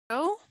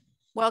Hello,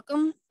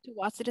 welcome to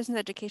Wahsa Distance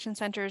Education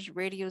Center's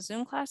radio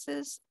Zoom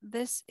classes.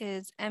 This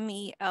is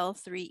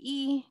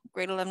MEL3E,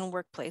 grade 11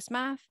 workplace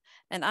math,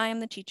 and I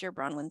am the teacher,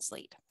 Bronwyn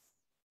Slate.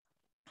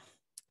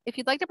 If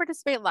you'd like to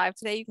participate live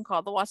today, you can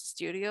call the Wahsa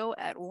studio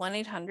at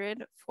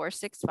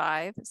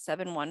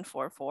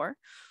 1-800-465-7144 or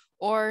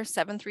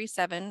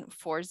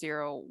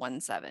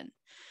 737-4017. You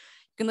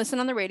can listen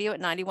on the radio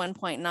at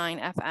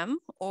 91.9 FM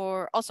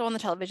or also on the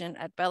television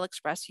at Bell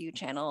Express U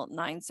channel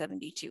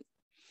 972.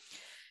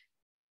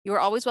 You are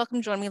always welcome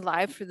to join me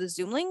live through the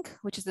Zoom link,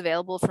 which is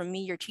available from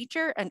me, your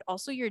teacher, and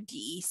also your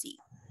DEC.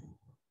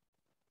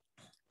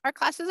 Our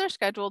classes are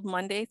scheduled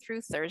Monday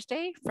through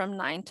Thursday from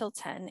 9 till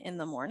 10 in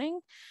the morning,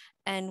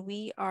 and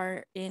we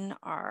are in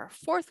our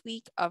 4th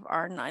week of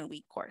our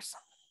 9-week course.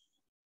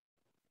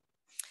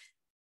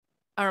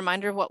 A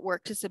reminder of what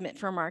work to submit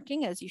for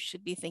marking, as you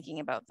should be thinking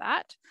about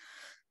that.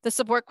 The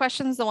support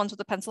questions, the ones with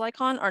the pencil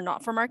icon, are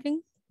not for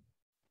marking.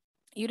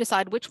 You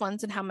decide which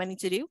ones and how many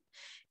to do.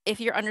 If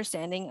you're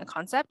understanding a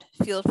concept,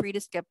 feel free to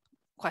skip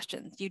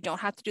questions. You don't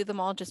have to do them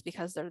all just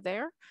because they're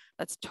there.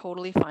 That's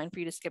totally fine for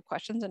you to skip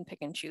questions and pick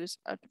and choose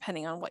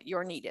depending on what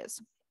your need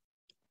is.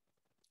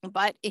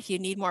 But if you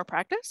need more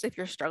practice, if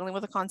you're struggling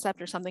with a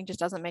concept or something just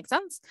doesn't make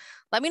sense,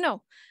 let me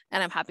know,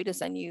 and I'm happy to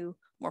send you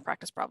more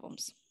practice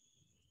problems.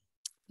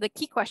 The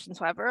key questions,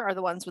 however, are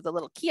the ones with the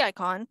little key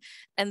icon,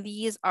 and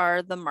these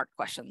are the marked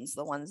questions,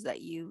 the ones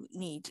that you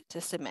need to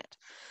submit.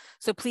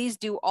 So please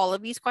do all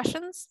of these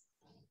questions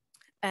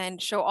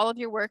and show all of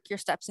your work, your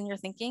steps, and your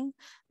thinking.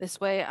 This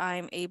way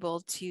I'm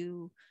able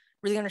to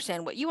really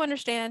understand what you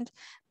understand.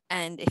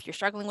 And if you're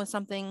struggling with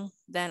something,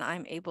 then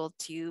I'm able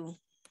to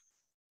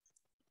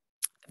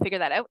figure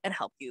that out and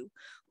help you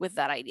with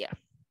that idea.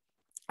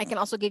 I can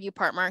also give you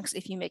part marks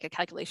if you make a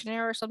calculation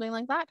error or something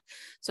like that.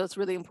 So it's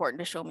really important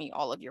to show me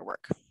all of your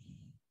work.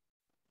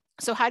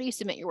 So how do you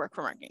submit your work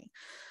for marking?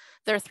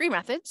 There are 3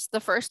 methods.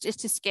 The first is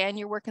to scan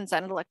your work and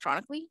send it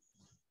electronically.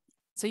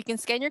 So you can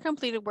scan your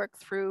completed work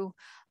through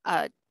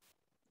a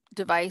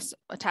device,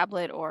 a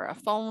tablet, or a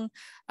phone.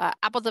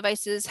 Apple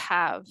devices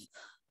have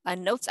a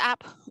Notes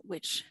app,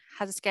 which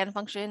has a scan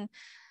function,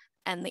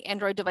 and the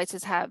Android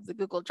devices have the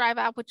Google Drive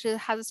app, which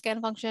has a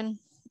scan function.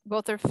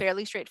 Both are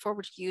fairly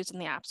straightforward to use,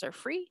 and the apps are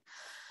free.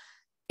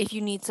 If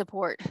you need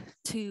support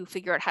to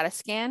figure out how to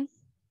scan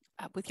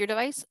with your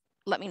device,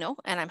 let me know,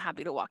 and I'm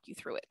happy to walk you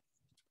through it.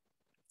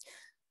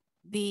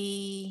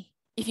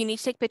 If you need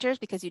to take pictures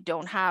because you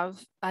don't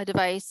have a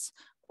device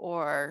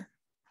or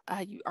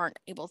you aren't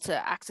able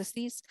to access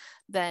these,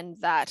 then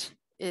that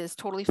is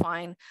totally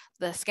fine.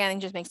 The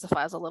scanning just makes the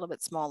files a little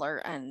bit smaller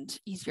and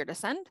easier to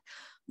send.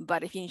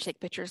 But if you need to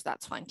take pictures,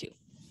 that's fine too.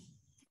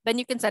 Then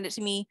you can send it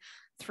to me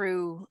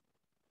through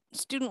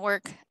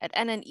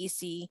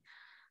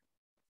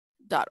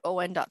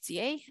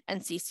studentwork@nnec.on.ca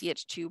and CC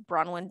it to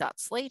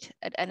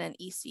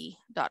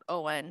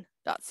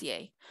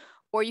bronwyn.slate@nnec.on.ca.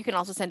 Or you can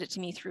also send it to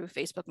me through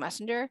Facebook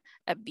Messenger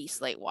at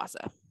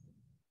bslatewahsa.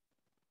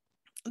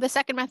 The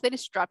second method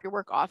is to drop your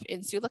work off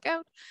in Sioux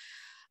Lookout.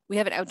 We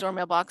have an outdoor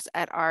mailbox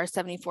at our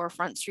 74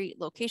 Front Street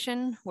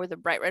location. We're the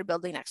bright red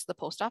building next to the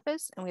post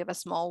office, and we have a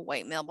small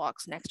white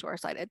mailbox next to our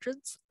side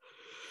entrance.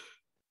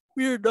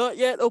 We are not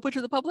yet open to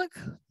the public,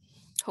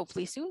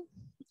 hopefully soon.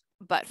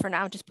 But for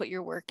now, just put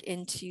your work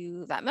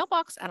into that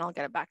mailbox and I'll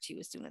get it back to you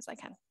as soon as I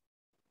can.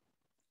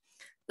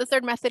 The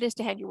third method is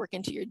to hand your work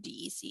into your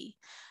DEC.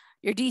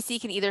 Your DEC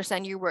can either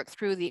send your work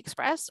through the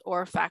Express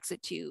or fax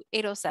it to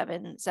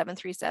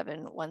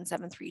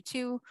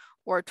 807-737-1732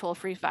 or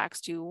toll-free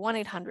fax to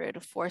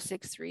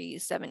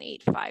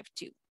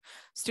 1-800-463-7852.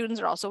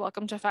 Students are also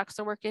welcome to fax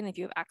their work in if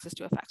you have access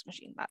to a fax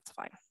machine, that's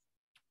fine.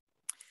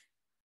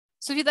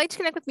 So if you'd like to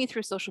connect with me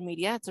through social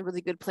media, it's a really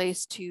good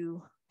place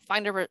to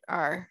find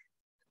our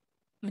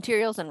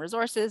materials and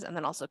resources, and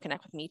then also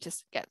connect with me to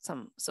get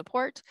some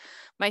support.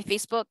 My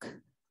Facebook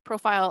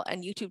profile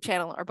and YouTube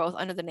channel are both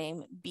under the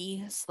name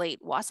B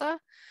Slate Wahsa.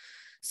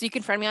 So you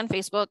can friend me on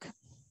Facebook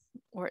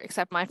or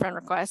accept my friend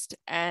request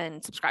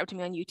and subscribe to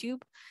me on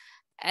YouTube.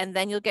 And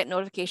then you'll get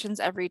notifications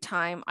every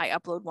time I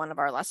upload one of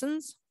our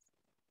lessons.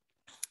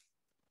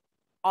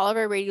 All of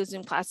our radio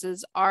Zoom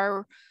classes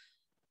are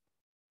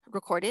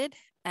recorded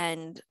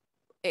and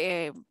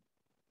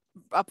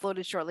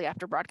uploaded shortly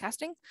after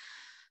broadcasting.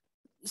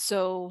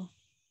 So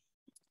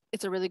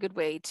it's a really good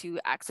way to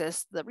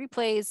access the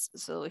replays.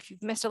 So if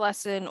you've missed a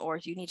lesson or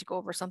if you need to go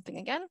over something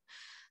again,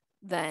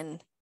 then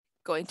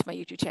going to my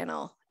YouTube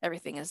channel,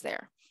 everything is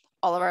there.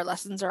 All of our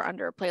lessons are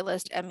under a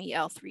playlist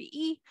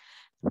MEL3E.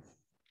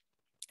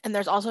 And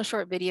there's also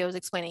short videos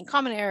explaining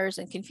common errors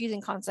and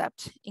confusing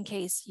concepts in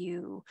case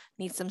you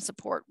need some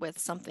support with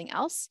something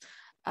else.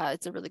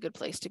 It's a really good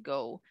place to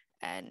go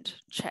and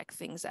check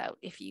things out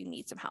if you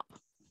need some help.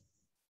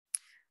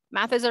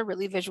 Math is a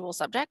really visual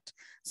subject,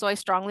 so I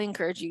strongly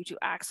encourage you to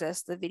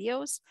access the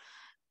videos.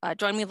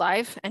 Join me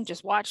live and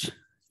just watch.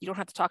 You don't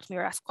have to talk to me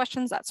or ask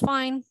questions, that's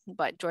fine,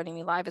 but joining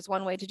me live is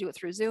one way to do it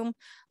through Zoom,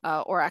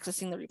 or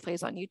accessing the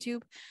replays on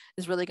YouTube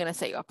is really gonna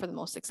set you up for the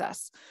most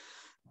success.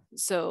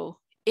 So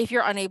If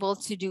you're unable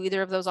to do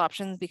either of those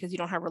options because you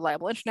don't have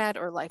reliable internet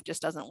or life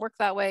just doesn't work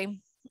that way,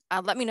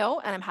 let me know,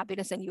 and I'm happy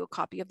to send you a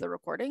copy of the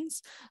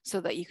recordings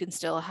so that you can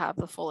still have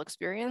the full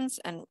experience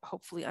and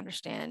hopefully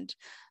understand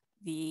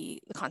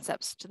the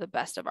concepts to the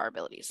best of our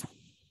abilities.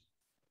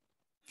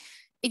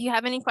 If you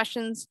have any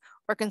questions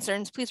or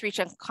concerns, please reach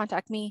out and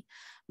contact me.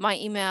 My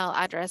email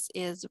address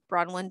is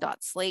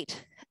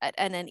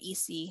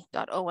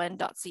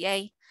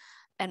bronwyn.slate@nnec.on.ca,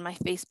 and my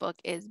Facebook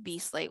is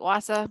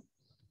bslate-wahsa.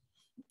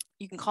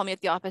 You can call me at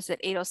the office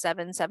at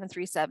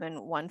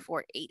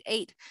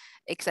 807-737-1488,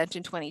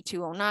 extension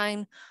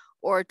 2209,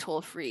 or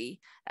toll free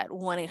at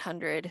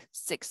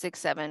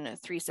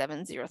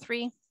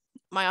 1-800-667-3703.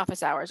 My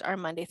office hours are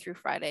Monday through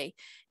Friday,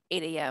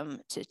 8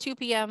 a.m. to 2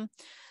 p.m.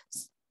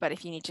 But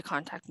if you need to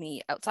contact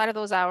me outside of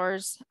those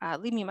hours,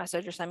 leave me a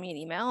message or send me an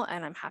email,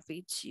 and I'm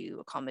happy to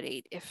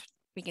accommodate if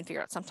we can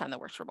figure out some time that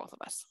works for both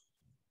of us.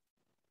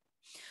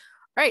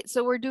 All right,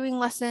 so we're doing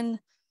lesson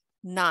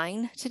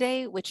 9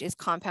 today, which is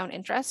compound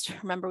interest.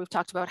 Remember, we've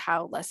talked about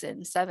how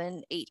lesson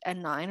 7, 8,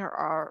 and 9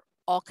 are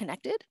all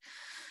connected.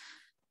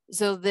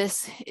 So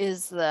this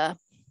is the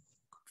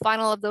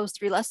final of those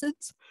 3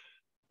 lessons.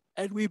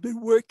 And we've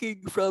been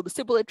working from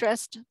simple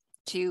interest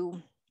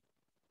to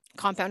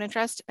compound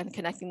interest and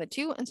connecting the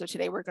two. And so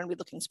today we're going to be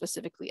looking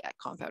specifically at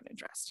compound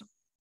interest.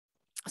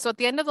 So at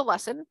the end of the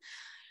lesson,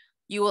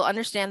 you will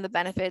understand the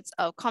benefits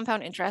of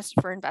compound interest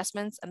for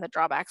investments and the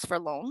drawbacks for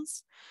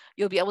loans.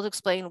 You'll be able to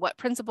explain what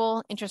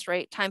principal, interest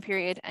rate, time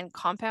period, and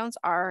compounds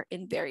are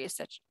in various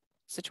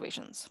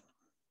situations.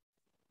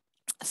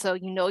 So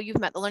you know you've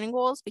met the learning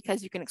goals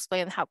because you can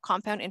explain how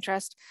compound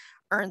interest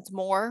earns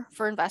more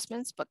for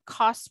investments but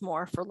costs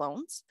more for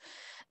loans.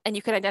 And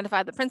you can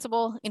identify the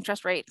principal,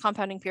 interest rate,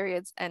 compounding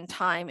periods, and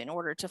time in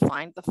order to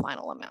find the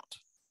final amount.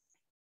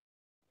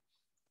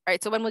 All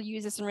right, so when we'll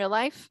use this in real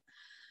life?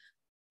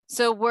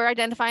 So we're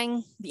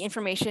identifying the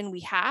information we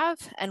have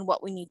and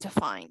what we need to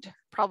find.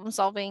 Problem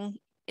solving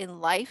in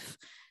life,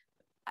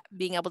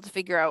 being able to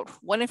figure out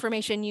what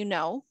information you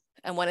know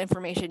and what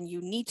information you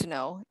need to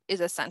know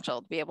is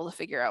essential to be able to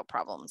figure out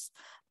problems.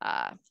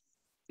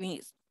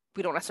 We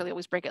don't necessarily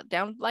always break it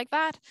down like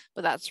that,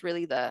 but that's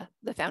really the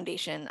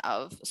foundation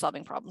of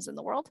solving problems in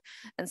the world.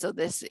 And so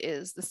this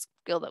is the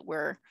skill that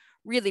we're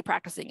really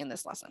practicing in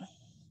this lesson.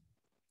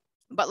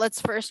 But let's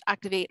first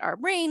activate our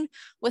brain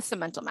with some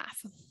mental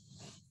math.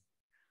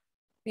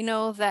 We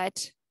know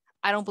that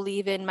I don't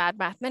believe in mad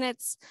math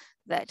minutes,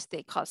 that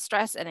they cause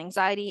stress and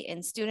anxiety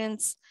in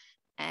students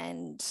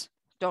and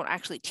don't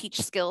actually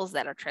teach skills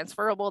that are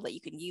transferable that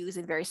you can use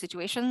in various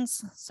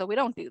situations. So we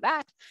don't do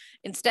that.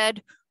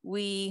 Instead,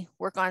 we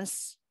work on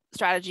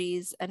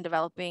strategies and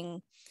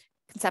developing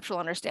conceptual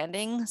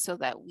understanding so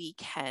that we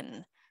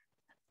can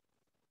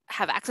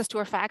have access to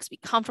our facts, be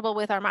comfortable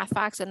with our math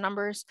facts and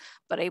numbers,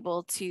 but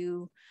able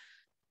to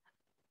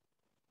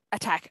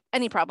attack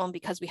any problem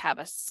because we have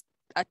a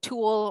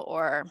tool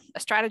or a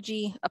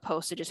strategy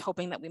opposed to just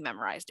hoping that we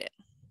memorized it.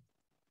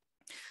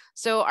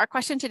 So our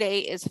question today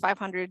is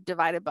 500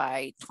 divided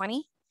by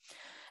 20,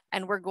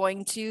 and we're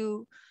going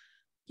to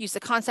use the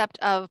concept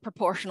of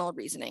proportional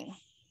reasoning.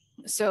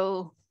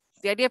 So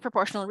the idea of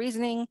proportional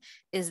reasoning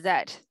is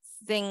that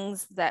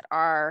things that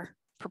are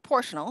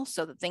proportional,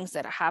 so that things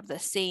that have the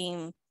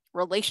same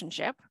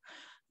relationship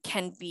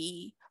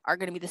are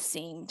going to be the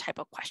same type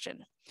of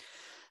question.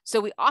 So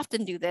we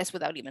often do this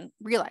without even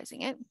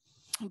realizing it.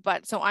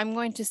 But so I'm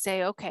going to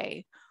say,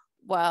 okay,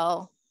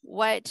 well,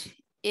 what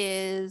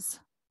is,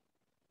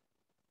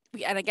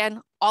 and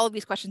again, all of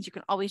these questions, you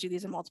can always do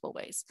these in multiple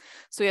ways.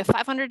 So we have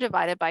 500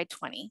 divided by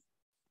 20.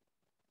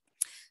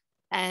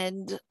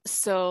 And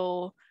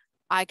so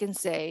I can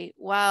say,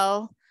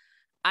 well,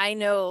 I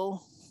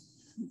know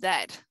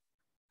that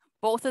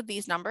both of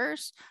these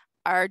numbers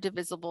are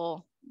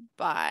divisible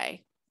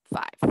by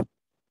 5.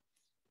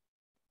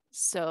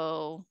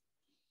 So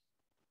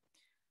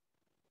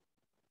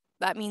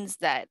that means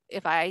that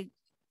if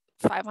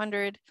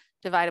 500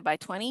 divided by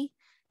 20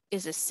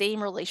 is the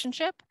same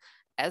relationship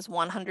as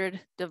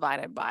 100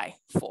 divided by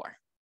 4.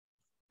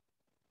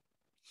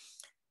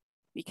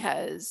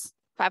 Because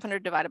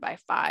 500 divided by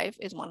 5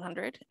 is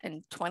 100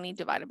 and 20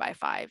 divided by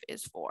 5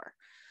 is 4.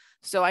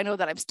 So I know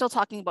that I'm still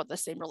talking about the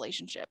same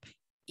relationship.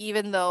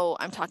 Even though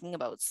I'm talking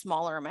about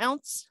smaller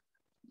amounts,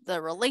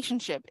 the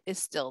relationship is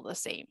still the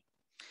same.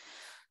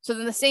 So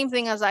then the same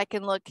thing as I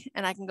can look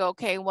and I can go,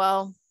 okay,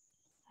 well,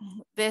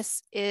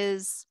 this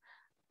is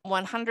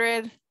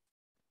 100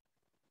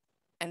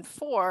 and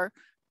 4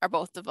 are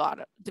both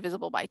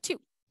divisible by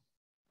 2.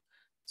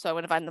 So I'm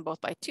going to divide them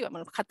both by 2. I'm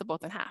going to cut them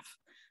both in half.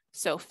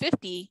 So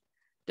 50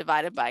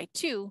 divided by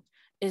 2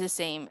 is the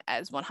same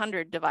as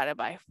 100 divided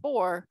by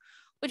 4,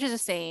 which is the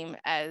same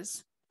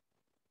as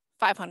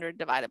 500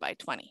 divided by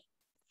 20.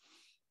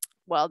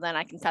 Well, then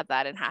I can cut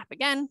that in half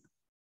again.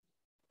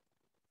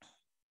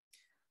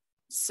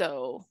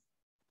 So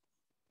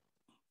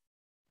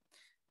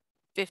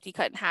 50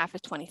 cut in half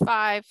is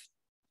 25,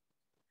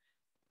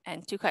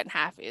 and 2 cut in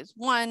half is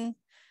 1,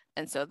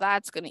 and so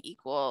that's going to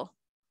equal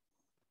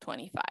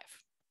 25.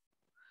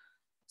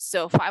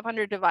 So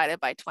 500 divided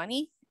by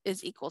 20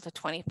 is equal to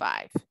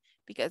 25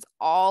 because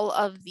all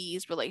of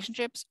these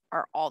relationships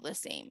are all the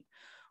same.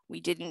 We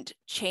didn't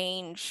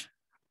change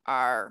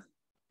our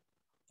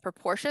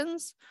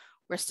proportions.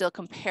 We're still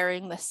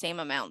comparing the same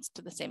amounts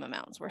to the same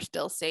amounts. We're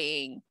still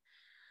saying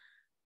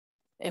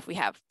if we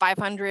have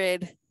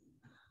 $500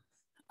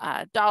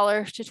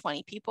 to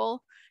 20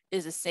 people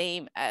is the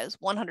same as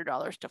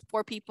 $100 to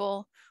 4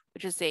 people,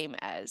 which is the same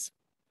as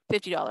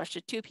 $50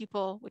 to 2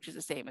 people, which is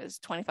the same as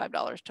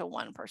 $25 to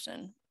 1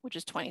 person, which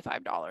is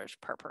 $25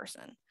 per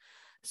person.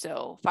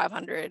 So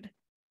 $500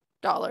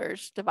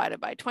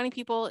 divided by 20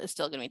 people is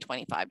still going to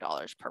be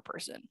 $25 per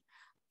person.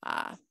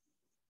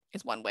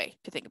 Is one way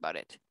to think about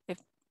it if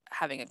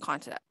having a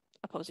concept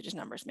opposed to just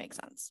numbers makes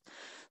sense.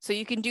 So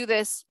you can do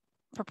this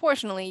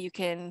proportionally. You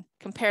can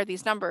compare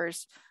these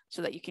numbers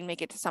so that you can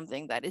make it to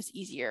something that is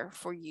easier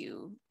for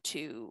you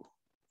to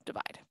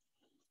divide.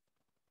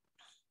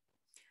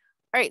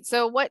 All right,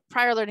 so what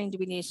prior learning do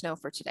we need to know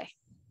for today?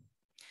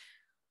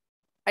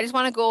 I just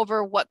want to go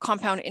over what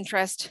compound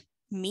interest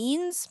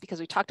means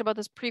because we talked about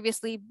this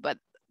previously, but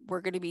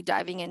we're going to be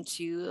diving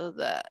into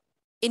the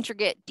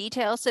intricate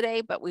details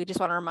today, but we just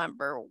want to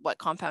remember what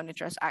compound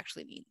interest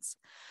actually means.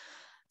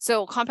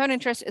 So compound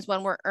interest is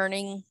when we're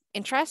earning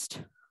interest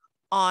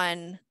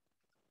on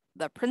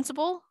the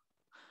principal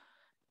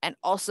and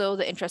also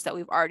the interest that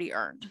we've already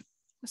earned.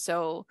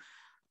 So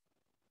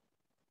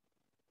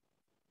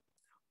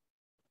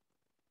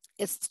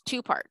it's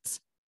 2 parts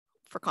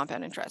for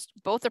compound interest,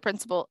 both the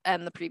principal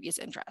and the previous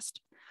interest.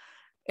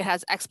 It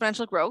has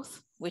exponential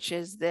growth, which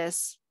is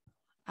this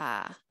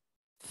fast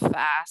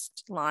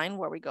line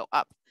where we go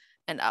up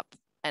and up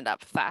and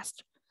up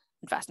fast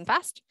and fast and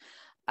fast.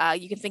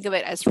 You can think of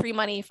it as free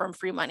money from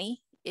free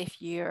money if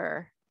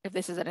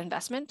this is an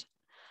investment.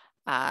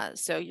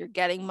 So you're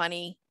getting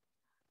money,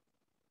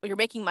 or you're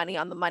making money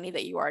on the money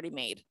that you already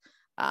made,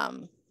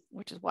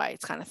 which is why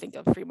it's kind of think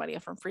of free money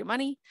from free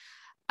money.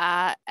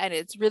 And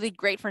it's really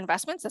great for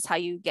investments. That's how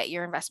you get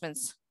your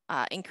investments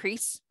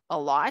increase a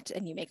lot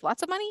and you make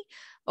lots of money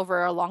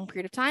over a long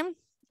period of time.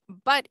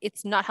 But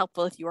it's not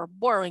helpful if you are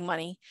borrowing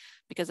money,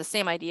 because the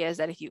same idea is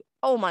that if you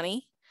owe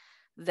money,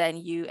 then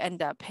you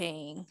end up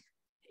paying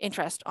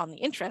interest on the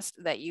interest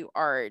that you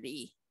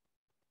already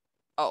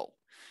owe.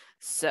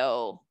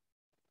 So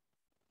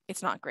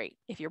it's not great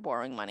if you're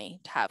borrowing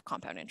money to have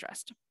compound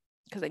interest,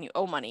 because then you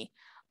owe money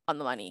on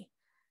the money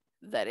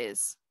that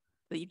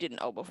you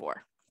didn't owe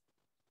before.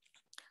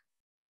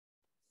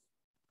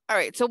 All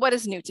right, so what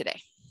is new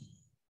today?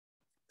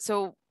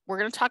 So we're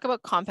going to talk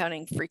about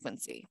compounding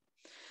frequency.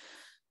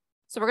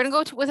 So we're going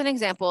to go with an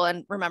example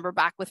and remember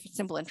back with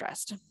simple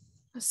interest.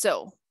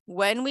 So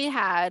when we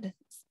had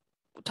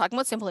talking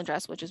about simple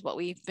interest, which is what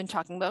we've been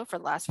talking about for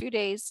the last few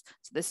days.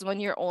 So this is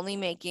when you're only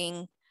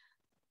making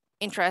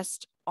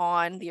interest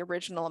on the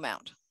original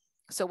amount.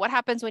 So what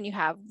happens when you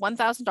have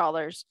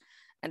 $1,000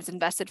 and it's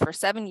invested for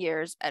 7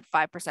 years at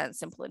 5%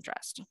 simple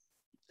interest?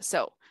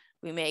 So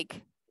we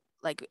make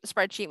like a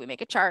spreadsheet, we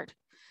make a chart.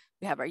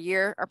 We have our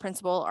year, our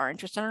principal, our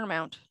interest, and our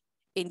amount.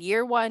 In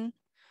year 1,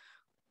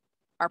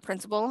 our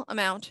principal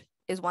amount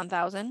is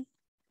 $1,000.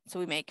 So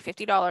we make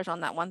 $50 on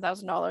that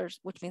 $1,000,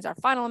 which means our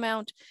final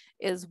amount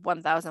is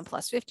 $1,000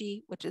 plus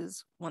 50, which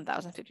is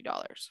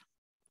 $1,050.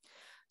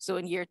 So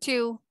in year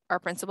 2, our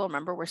principal,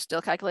 remember, we're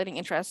still calculating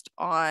interest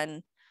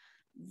on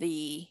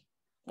the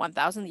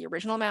 $1,000, the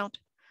original amount.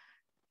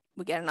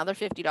 We get another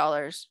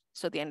 $50.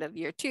 So at the end of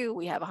year 2,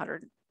 we have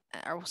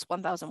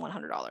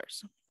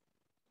 $1,100.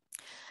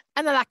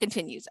 And then that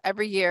continues.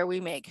 Every year we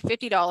make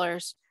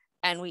 $50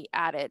 and we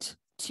add it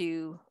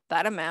to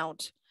that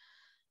amount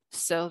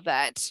so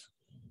that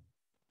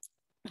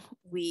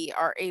we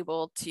are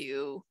able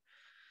to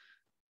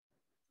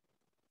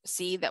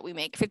see that we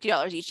make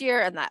 $50 each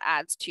year, and that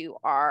adds to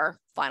our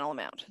final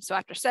amount. So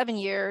after 7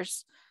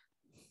 years,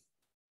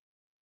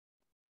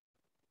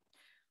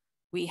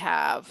 we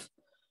have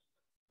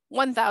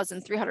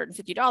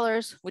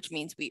 $1,350, which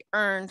means we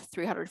earned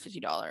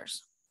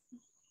 $350.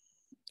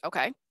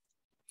 Okay.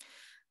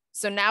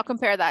 So now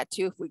compare that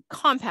to if we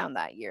compound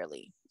that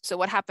yearly. So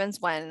what happens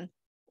when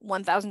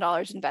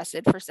 $1,000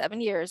 invested for 7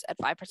 years at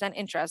 5%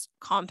 interest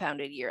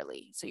compounded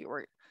yearly?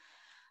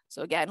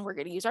 So again, we're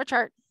going to use our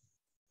chart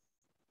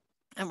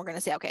and we're going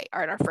to say, okay, all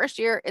right, our first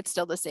year, it's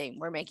still the same.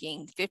 We're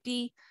making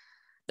 $50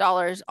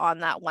 on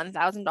that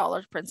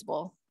 $1,000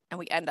 principal, and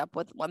we end up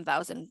with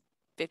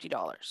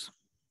 $1,050.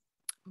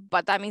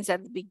 But that means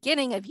at the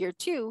beginning of year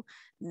 2,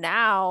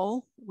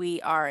 now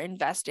we are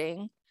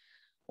investing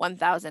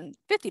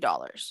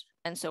 $1,050.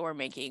 And so we're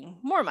making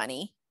more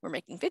money. We're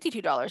making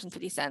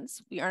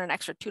 $52.50. We earn an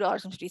extra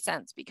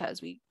 $2.50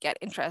 because we get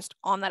interest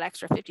on that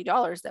extra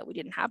 $50 that we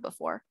didn't have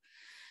before.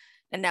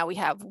 And now we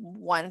have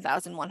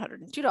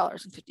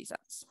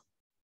 $1,102.50.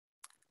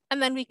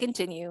 And then we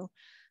continue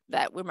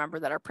that. Remember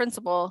that our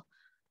principal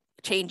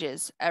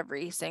changes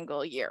every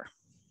single year.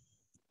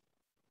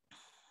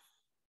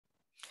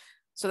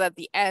 So that at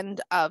the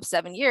end of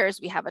 7 years,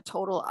 we have a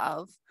total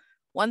of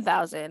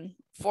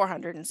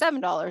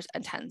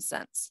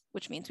 $1,407.10,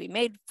 which means we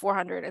made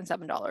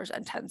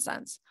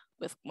 $407.10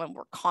 when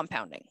we're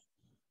compounding.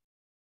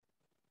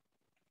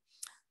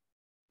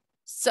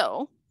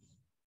 So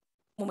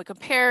when we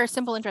compare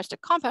simple interest to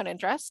compound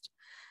interest,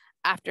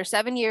 after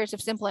 7 years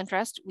of simple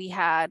interest, we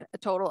had a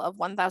total of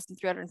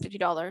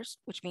 $1,350,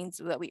 which means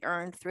that we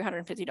earned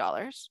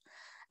 $350.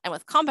 And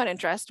with compound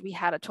interest, we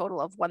had a total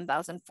of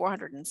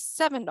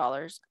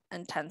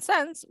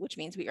 $1,407.10, which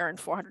means we earned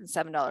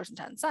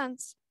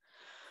 $407.10,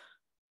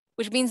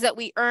 which means that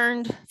we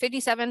earned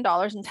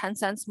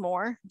 $57.10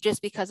 more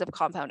just because of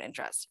compound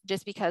interest,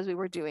 just because we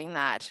were doing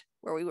that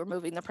where we were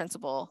moving the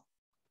principal,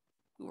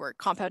 we were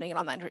compounding it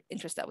on that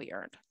interest that we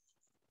earned.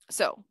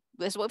 So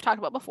this is what we've talked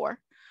about before.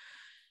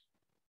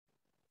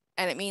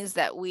 And it means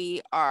that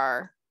we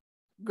are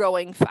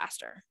growing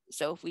faster.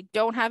 So if we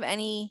don't have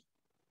any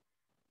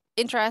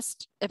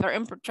interest, if our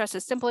interest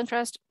is simple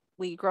interest,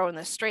 we grow in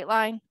this straight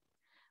line.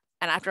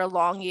 And after a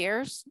lot of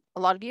years,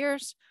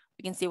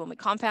 we can see when we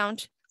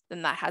compound,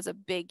 then that has a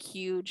big,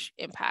 huge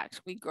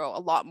impact. We grow a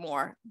lot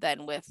more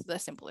than with the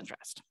simple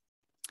interest.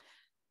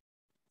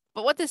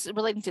 But what this is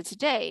relating to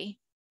today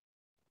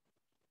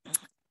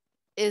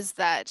is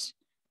that,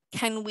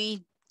 can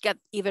we get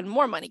even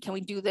more money? Can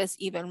we do this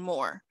even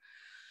more?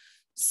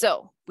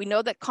 So we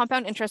know that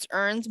compound interest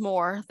earns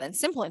more than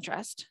simple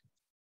interest,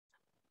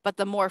 but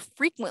the more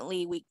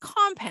frequently we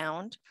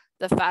compound,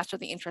 the faster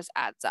the interest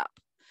adds up.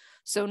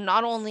 So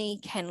not only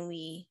can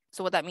we,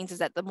 so what that means is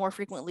that the more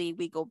frequently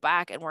we go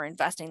back and we're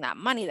investing that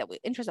money,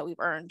 interest that we've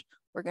earned,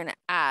 we're going to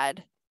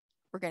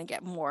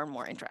get more and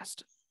more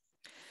interest.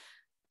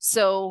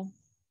 So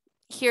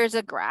here's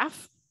a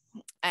graph,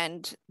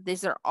 and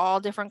these are all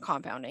different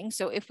compounding.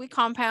 So if we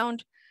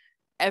compound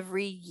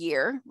every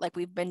year, like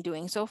we've been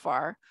doing so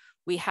far,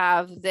 we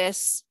have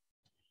this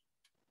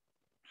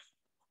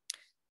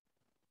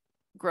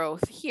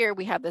growth here.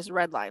 We have this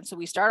red line. So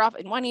we start off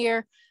in 1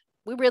 year,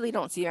 we really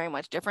don't see very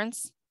much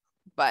difference,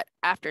 but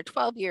after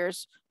 12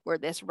 years, we're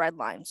this red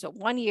line. So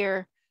 1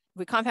 year, if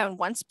we compound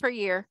once per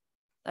year,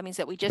 that means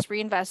that we just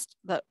reinvest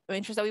the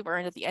interest that we've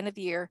earned at the end of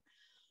the year,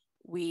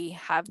 we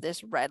have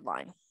this red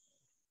line.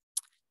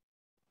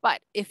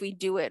 But if we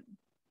do it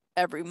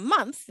every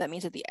month, that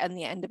means at the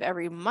end of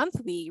every month,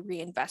 we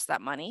reinvest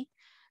that money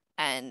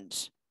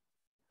and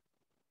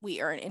we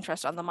earn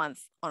interest on the month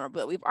on our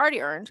bill we've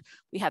already earned.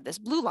 We have this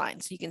blue line.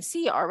 So you can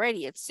see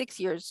already it's 6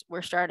 years,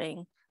 we're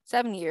starting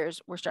 7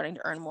 years, we're starting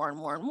to earn more and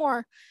more and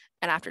more.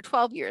 And after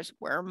 12 years,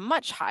 we're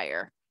much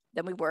higher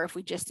than we were if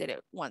we just did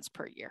it once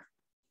per year.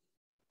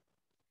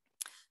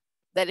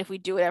 Then if we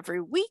do it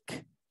every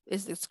week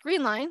is this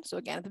green line. So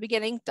again, at the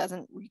beginning,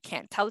 you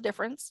can't tell the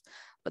difference,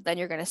 but then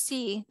you're going to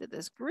see that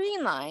this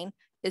green line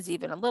is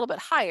even a little bit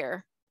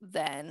higher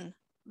than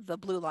the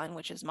blue line,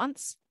 which is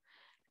months.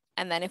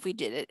 And then if we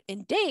did it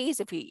in days,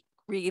 if we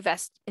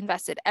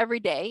invested every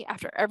day,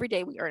 after every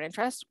day we earn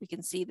interest, we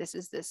can see this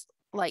is this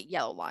light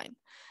yellow line.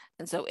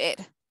 And so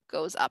it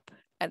goes up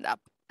and up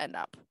and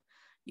up.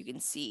 You can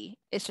see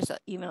it's just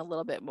even a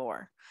little bit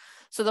more.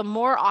 So the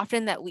more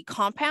often that we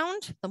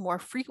compound, the more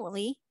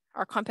frequently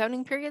our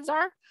compounding periods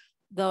are,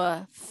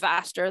 the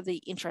faster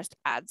the interest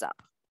adds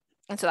up.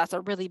 And so that's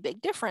a really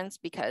big difference,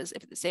 because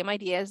if the same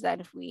idea is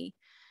that if we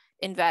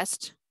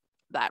invest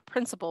that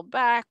principal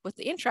back with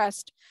the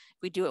interest,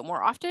 if we do it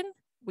more often,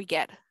 we're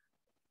going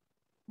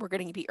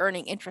to be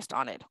earning interest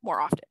on it more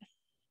often.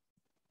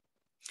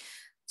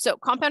 So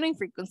compounding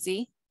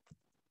frequency,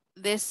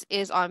 this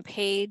is on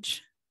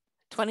page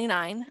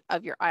 29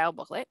 of your IL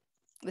booklet.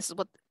 This is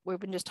what we've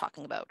been just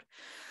talking about.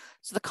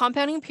 So the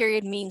compounding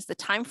period means the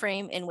time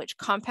frame in which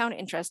compound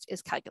interest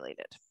is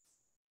calculated.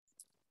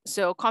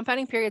 So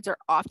compounding periods are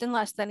often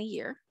less than a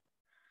year.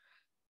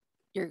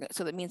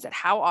 So that means that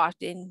how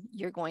often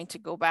you're going to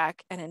go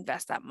back and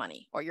invest that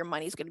money, or your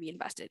money is going to be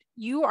invested.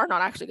 You are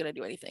not actually going to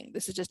do anything.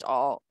 This is just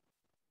all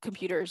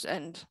computers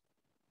and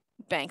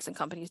banks and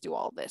companies do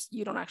all of this.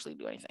 You don't actually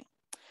do anything.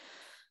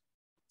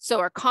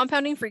 So our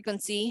compounding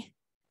frequency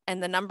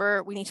and the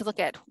number, we need to look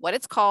at what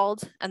it's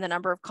called and the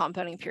number of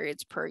compounding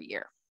periods per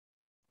year.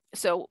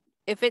 So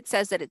if it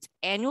says that it's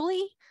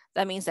annually,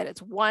 that means that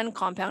it's one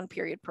compound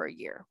period per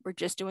year. We're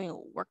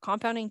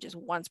compounding just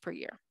once per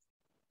year.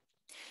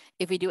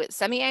 If we do it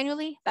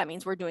semi-annually, that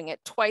means we're doing it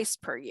twice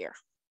per year.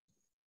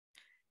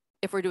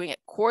 If we're doing it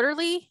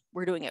quarterly,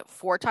 we're doing it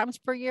 4 times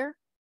per year.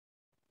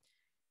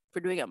 If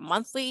we're doing it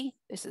monthly,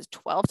 this is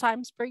 12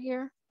 times per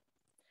year.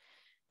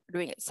 If we're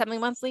doing it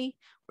semi-monthly,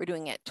 we're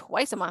doing it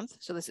twice a month.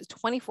 So this is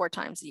 24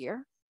 times a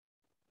year.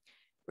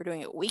 If we're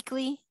doing it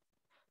weekly,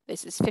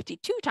 this is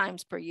 52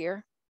 times per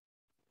year.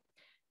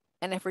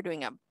 And if we're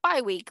doing it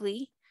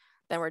bi-weekly,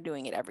 then we're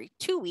doing it every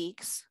 2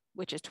 weeks,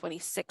 which is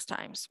 26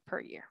 times per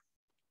year.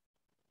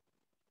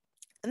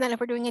 And then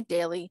if we're doing it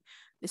daily,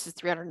 this is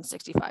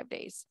 365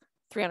 days,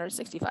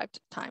 365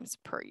 times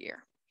per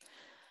year.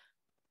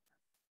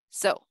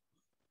 So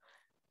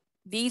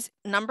these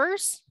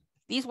numbers,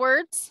 these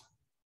words,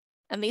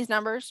 and these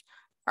numbers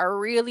are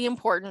really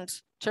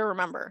important to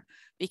remember,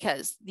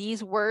 because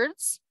these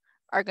words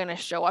are going to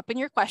show up in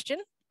your question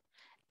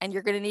and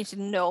you're going to need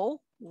to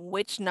know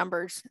which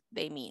numbers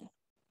they mean.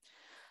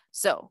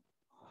 So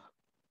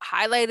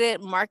highlight it,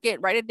 mark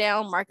it, write it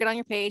down, mark it on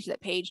your page,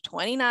 that page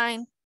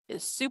 29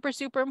 is super,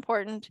 super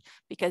important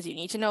because you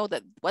need to know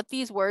that what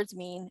these words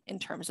mean in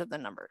terms of the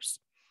numbers.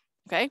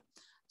 Okay,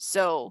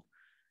 so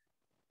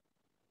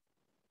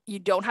you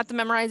don't have to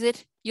memorize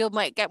it. You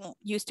might get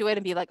used to it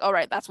and be like, all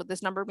right, that's what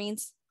this number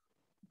means.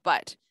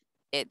 But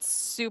it's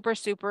super,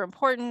 super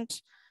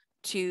important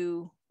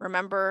to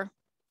remember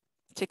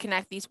to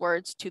connect these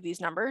words to these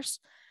numbers.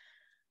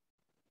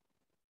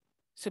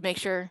 So make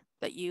sure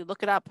that you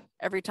look it up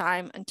every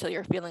time until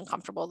you're feeling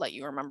comfortable that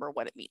you remember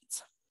what it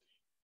means.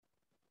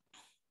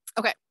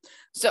 Okay,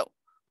 so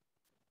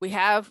we're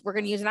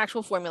going to use an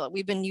actual formula.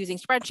 We've been using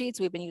spreadsheets,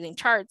 we've been using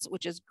charts,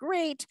 which is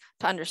great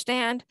to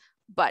understand.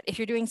 But if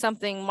you're doing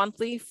something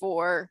monthly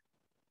for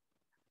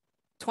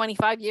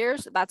 25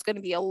 years, that's going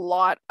to be a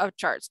lot of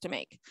charts to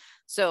make.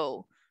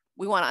 So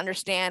we want to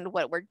understand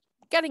what we're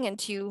getting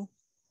into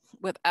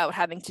without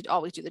having to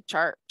always do the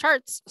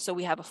charts. So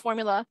we have a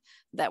formula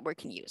that we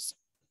can use.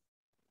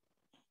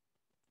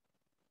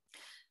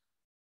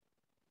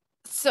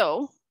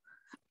 So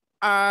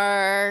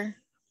our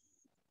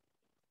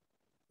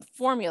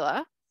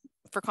formula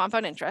for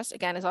compound interest,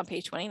 again, is on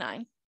page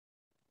 29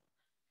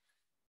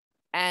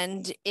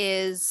 and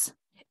is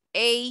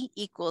A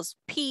equals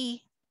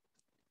P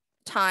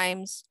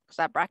times, because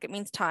that bracket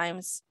means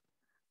times,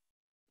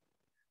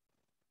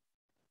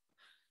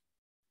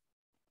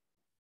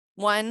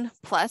 1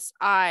 plus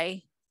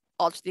I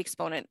all to the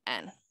exponent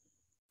n.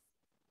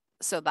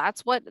 So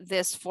that's what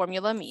this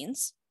formula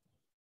means.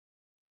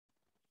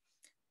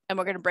 And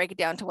we're going to break it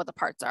down to what the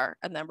parts are,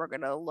 and then we're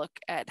going to look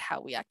at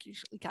how we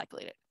actually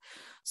calculate it.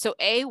 So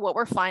A, what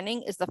we're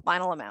finding is the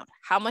final amount,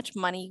 how much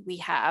money we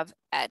have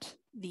at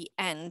the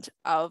end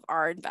of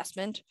our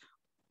investment.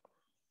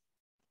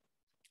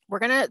 We're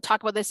going to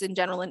talk about this in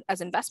general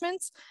as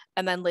investments,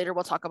 and then later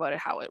we'll talk about it,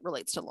 how it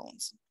relates to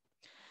loans.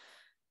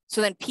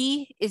 So then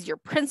P is your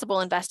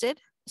principal invested.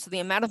 So the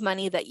amount of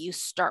money that you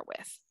start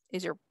with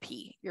is your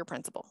P, your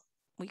principal.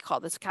 We call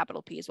this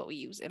capital P is what we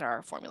use in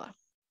our formula.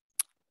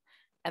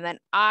 And then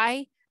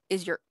I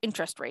is your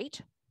interest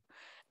rate.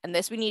 And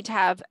this we need to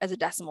have as a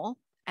decimal,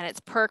 and it's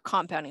per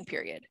compounding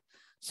period.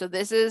 So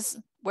this is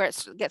where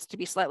it gets to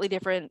be slightly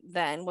different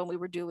than when we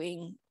were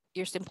doing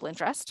your simple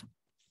interest.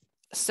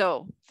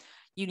 So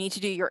you need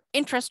to do your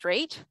interest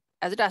rate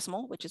as a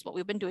decimal, which is what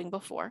we've been doing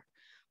before.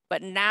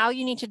 But now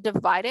you need to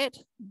divide it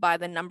by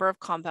the number of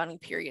compounding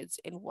periods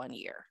in 1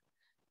 year,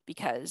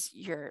 because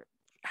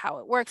how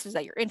it works is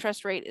that your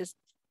interest rate is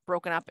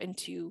broken up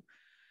into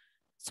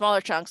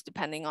smaller chunks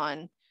depending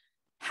on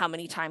how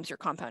many times you're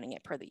compounding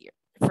it for the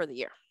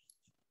year.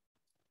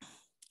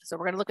 So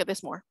we're going to look at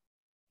this more,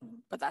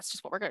 but that's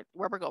just where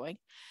we're going.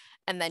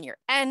 And then your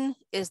N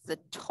is the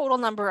total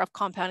number of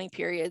compounding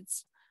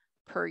periods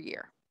per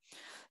year.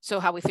 So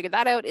how we figured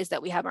that out is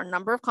that we have our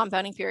number of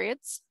compounding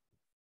periods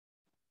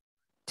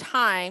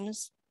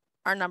times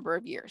our number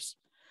of years.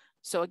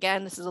 So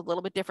again, this is a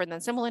little bit different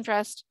than simple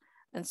interest.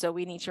 And so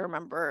we need to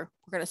remember,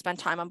 we're going to spend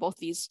time on both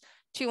these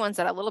two ones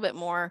that are a little bit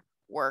more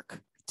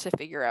work to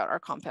figure out our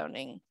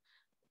compounding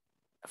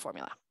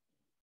formula.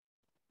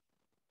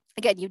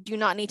 Again, you do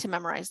not need to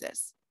memorize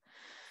this.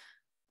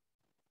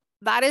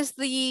 That is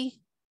the,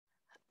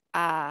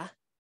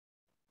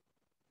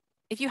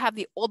 if you have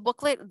the old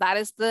booklet, that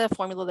is the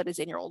formula that is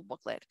in your old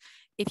booklet.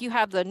 If you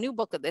have the new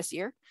booklet this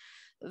year,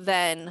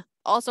 then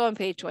also on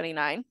page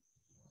 29,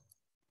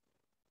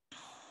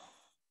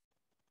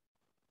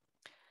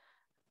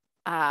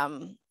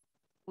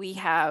 we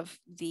have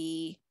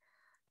the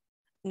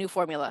new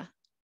formula,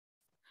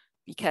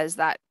 because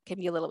that can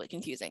be a little bit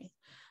confusing.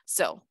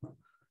 So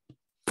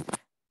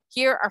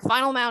here, our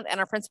final amount and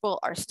our principal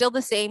are still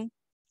the same.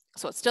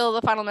 So it's still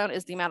the final amount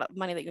is the amount of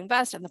money that you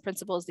invest, and the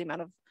principal is the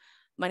amount of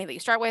money that you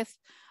start with.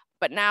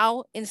 But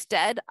now,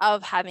 instead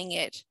of having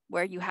it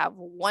where you have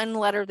one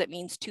letter that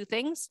means two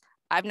things,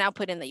 I've now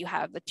put in that you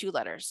have the two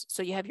letters.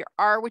 So you have your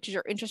R, which is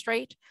your interest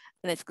rate,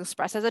 and it's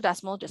expressed as a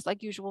decimal, just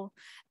like usual.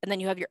 And then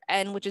you have your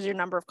N, which is your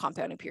number of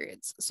compounding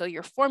periods. So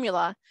your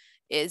formula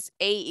is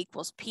A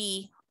equals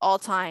P all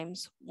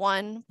times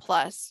 1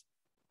 plus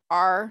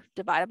R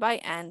divided by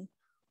N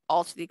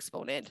all to the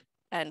exponent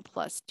N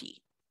plus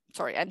T.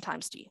 Sorry, N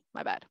times T,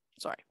 my bad,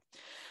 sorry.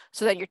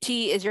 So then your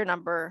T is your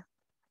number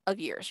of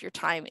years, your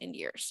time in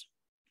years.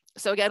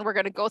 So again, we're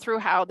going to go through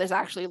how this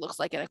actually looks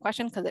like in a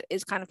question, because it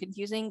is kind of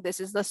confusing. This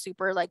is the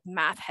super like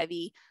math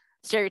heavy,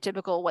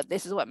 stereotypical,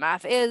 this is what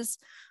math is,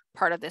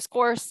 part of this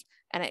course,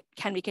 and it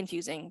can be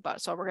confusing,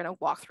 but so we're going to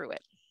walk through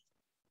it.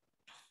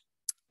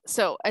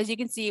 So as you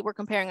can see, we're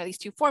comparing these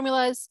two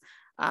formulas.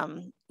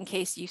 In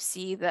case you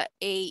see that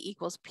A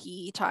equals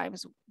P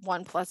times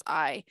 1 plus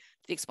I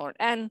to the exponent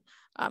N,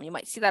 you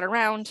might see that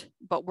around,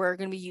 but we're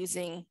going to be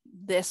using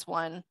this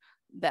one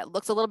that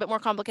looks a little bit more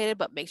complicated,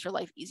 but makes your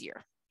life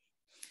easier.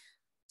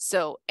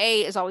 So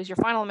A is always your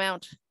final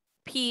amount.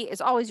 P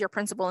is always your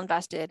principal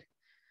invested.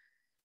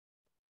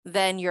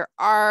 Then your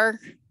R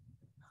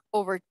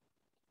over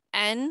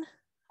N,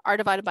 R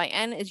divided by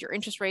N is your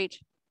interest rate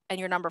and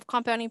your number of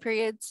compounding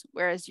periods,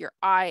 whereas your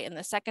I in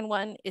the second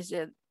one is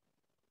an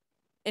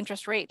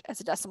interest rate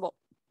as a decimal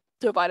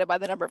divided by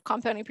the number of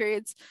compounding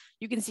periods,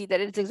 you can see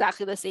that it's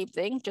exactly the same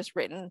thing, just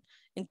written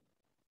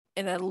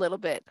in a little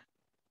bit,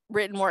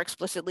 written more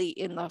explicitly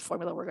in the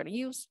formula we're going to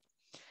use.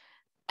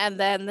 And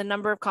then the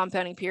number of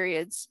compounding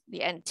periods,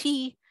 the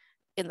NT,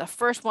 in the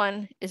first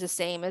one is the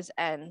same as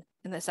N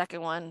in the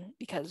second one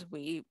because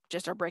we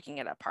just are breaking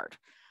it apart.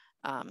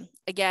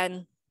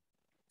 Again,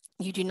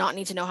 you do not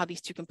need to know how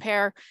these two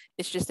compare.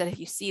 It's just that if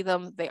you see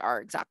them, they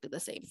are exactly the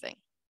same thing.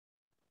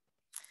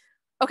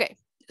 Okay,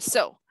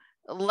 so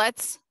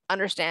let's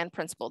understand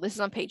principle. This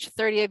is on page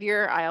 30 of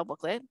your IL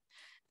booklet.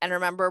 And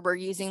remember, we're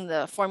using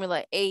the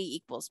formula A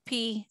equals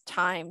P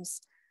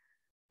times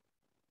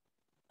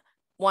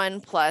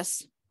 1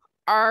 plus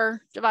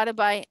R divided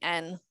by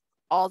N,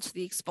 all to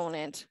the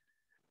exponent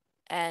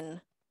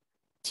NT.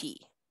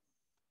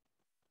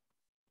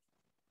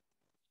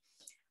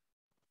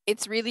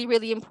 It's really,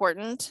 really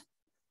important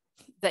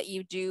that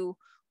you do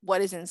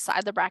what is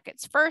inside the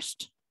brackets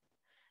first,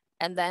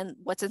 and then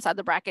what's inside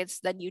the brackets,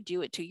 then you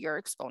do it to your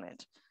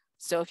exponent.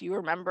 So if you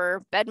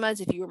remember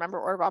BEDMAS, if you remember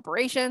order of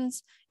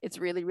operations, it's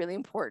really, really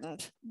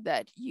important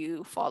that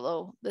you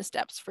follow the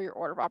steps for your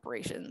order of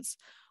operations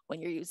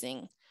when you're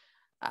using,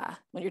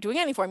 when you're doing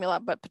any formula,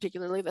 but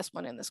particularly this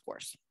one in this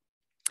course.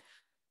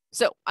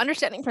 So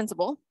understanding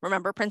principal,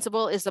 remember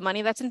principal is the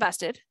money that's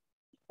invested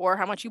or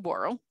how much you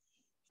borrow.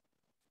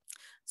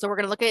 So we're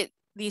going to look at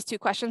these two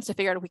questions to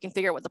figure out if we can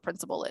figure out what the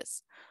principal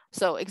is.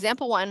 So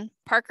example 1,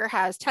 Parker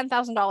has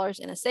 $10,000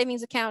 in a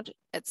savings account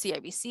at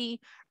CIBC,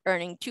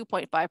 earning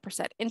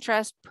 2.5%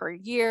 interest per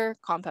year,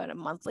 compounded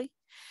monthly.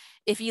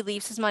 If he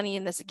leaves his money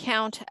in this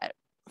account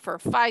for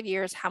 5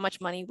 years, how much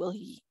money will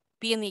he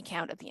be in the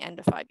account at the end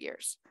of 5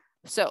 years?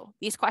 So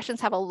these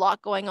questions have a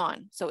lot going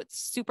on. So it's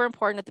super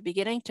important at the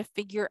beginning to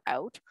figure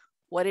out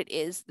what it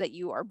is that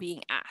you are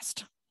being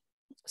asked.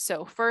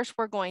 So first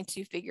we're going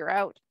to figure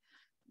out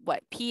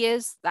what P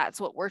is.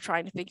 That's what we're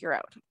trying to figure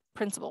out.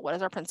 Principal, what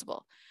is our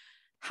principal?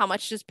 How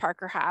much does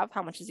Parker have?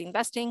 How much is he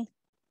investing?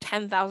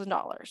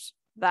 $10,000.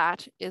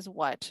 That is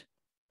what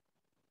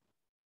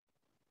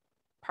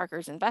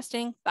Parker's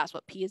investing. That's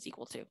what P is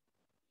equal to.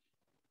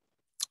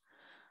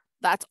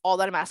 That's all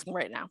that I'm asking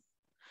right now.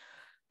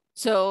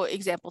 So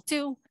example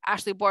 2,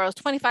 Ashley borrows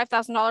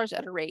 $25,000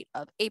 at a rate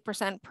of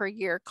 8% per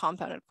year,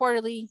 compounded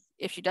quarterly.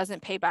 If she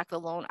doesn't pay back the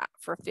loan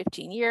for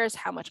 15 years,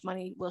 how much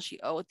money will she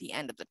owe at the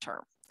end of the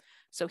term?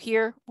 So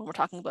here, when we're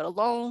talking about a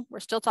loan,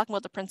 we're still talking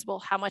about the principal,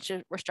 how much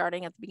we're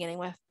starting at the beginning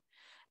with.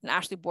 And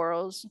Ashley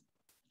borrows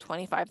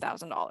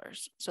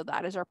 $25,000. So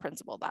that is our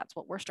principal. That's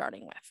what we're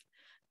starting with.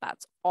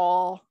 That's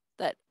all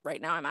that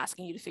right now I'm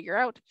asking you to figure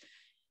out.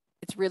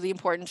 It's really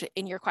important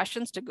in your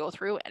questions to go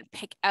through and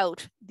pick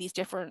out these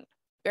different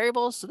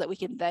variables so that we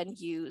can then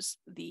use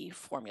the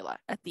formula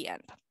at the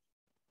end.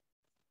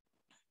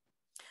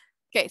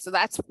 Okay, so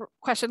that's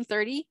question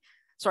 30.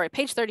 Sorry,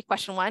 page 30,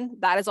 question 1.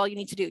 That is all you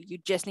need to do. You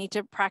just need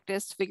to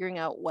practice figuring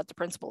out what the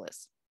principal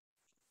is.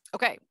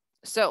 Okay,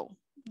 so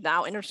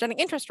now understanding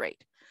interest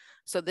rate.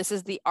 So this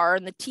is the R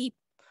and the T,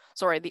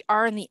 sorry, the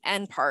R and the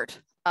N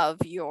part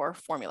of your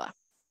formula.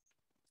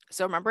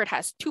 So remember, it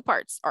has two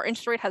parts. Our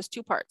interest rate has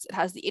two parts. It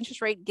has the interest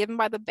rate given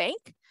by the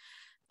bank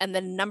and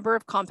the number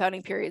of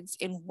compounding periods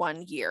in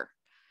 1 year.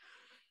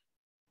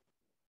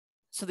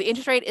 So the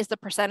interest rate is the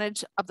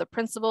percentage of the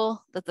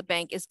principal that the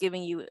bank is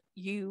giving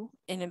you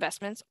in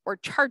investments or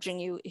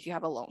charging you if you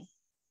have a loan.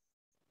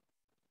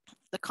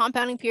 The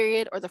compounding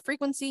period or the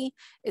frequency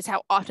is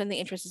how often the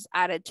interest is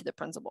added to the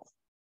principal.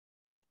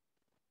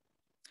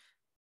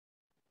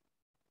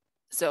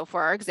 So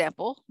for our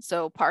example,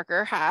 so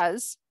Parker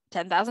has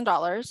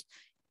 $10,000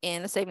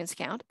 in a savings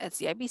account at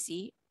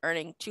CIBC,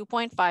 earning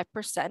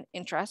 2.5%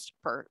 interest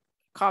per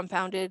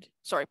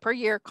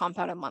year,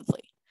 compounded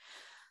monthly.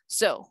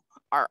 So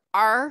our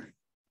R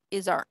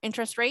is our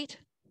interest rate.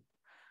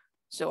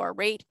 So our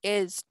rate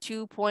is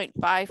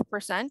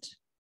 2.5%.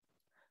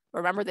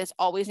 Remember, this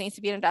always needs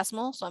to be in a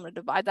decimal. So I'm going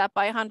to divide that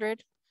by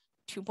 100.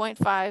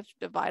 2.5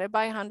 divided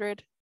by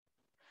 100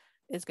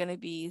 is going to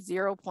be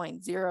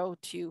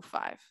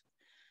 0.025.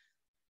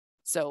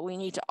 So we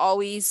need to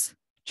always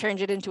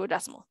change it into a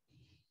decimal.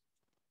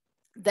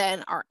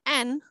 Then our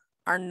N,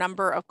 our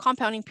number of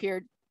compounding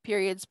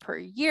periods per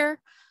year.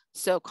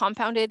 So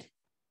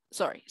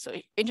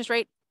interest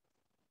rate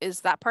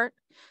is that part.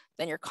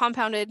 Then your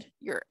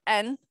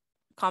N,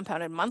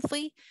 compounded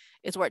monthly,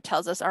 is where it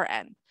tells us our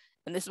N.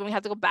 And this is when we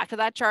have to go back to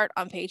that chart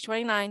on page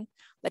 29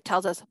 that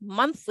tells us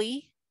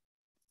monthly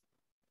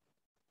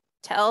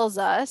tells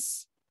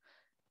us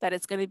that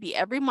it's going to be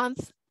every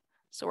month.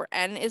 So our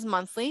N is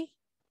monthly.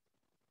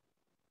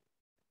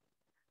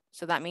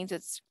 So that means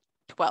it's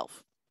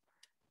 12.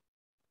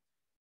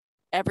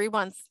 Every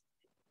month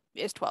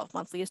is 12.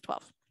 Monthly is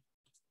 12.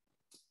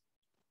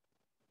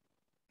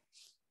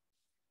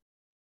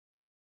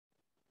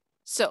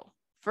 So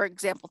for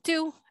example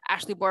 2,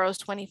 Ashley borrows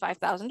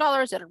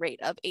 $25,000 at a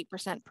rate of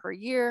 8% per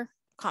year,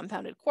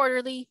 compounded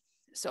quarterly.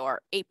 So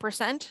our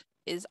 8%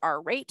 is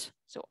our rate.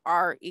 So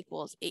R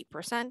equals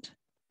 8%,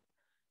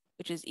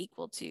 which is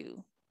equal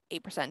to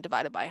 8%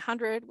 divided by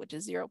 100, which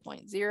is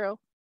 0.08.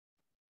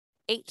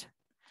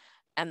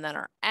 And then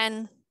our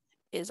N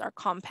is our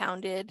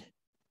compounded.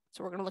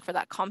 So we're going to look for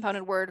that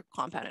compounded word,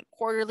 compounded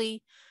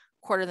quarterly.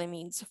 Quarterly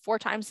means 4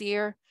 times a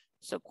year.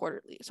 So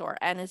quarterly, so our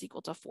N is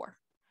equal to 4.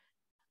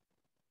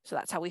 So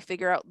that's how we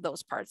figure out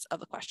those parts of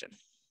the question.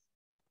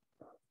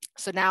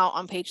 So now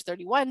on page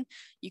 31,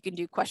 you can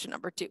do question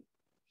number 2.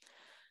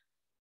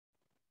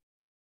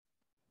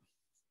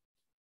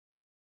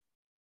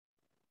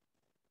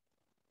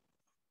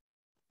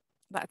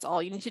 That's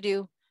all you need to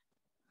do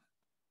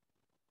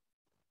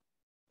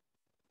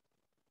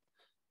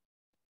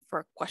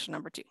for question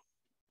number 2.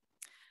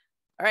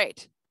 All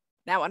right,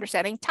 now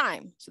understanding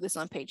time. So this is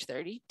on page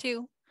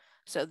 32.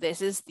 So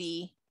this is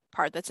the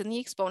part that's in the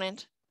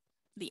exponent,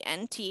 the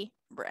NT,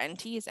 where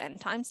NT is N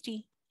times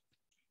T.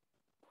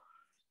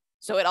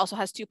 So it also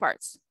has 2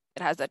 parts.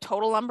 It has the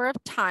total number of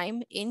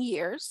time in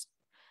years,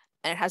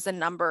 and it has the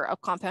number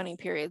of compounding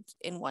periods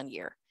in 1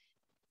 year.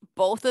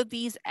 Both of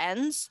these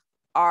N's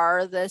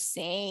are the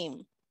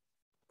same.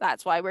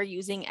 That's why we're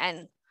using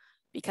N,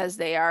 because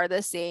they are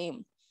the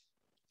same.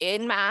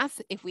 In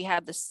math, if we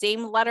have the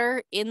same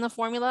letter in the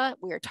formula,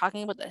 we are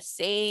talking about the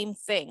same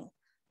thing.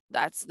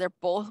 They're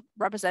both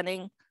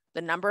representing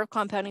the number of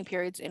compounding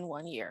periods in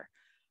 1 year.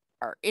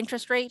 Our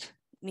interest rate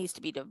needs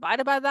to be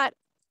divided by that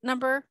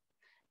number,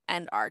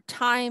 and our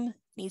time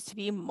needs to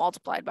be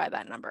multiplied by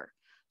that number.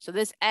 So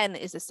this N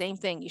is the same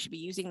thing. You should be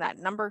using that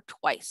number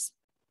twice.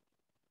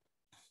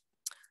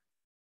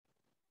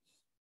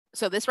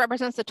 So this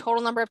represents the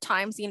total number of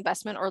times the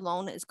investment or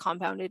loan is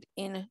compounded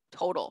in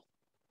total.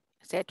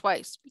 I say it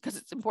twice because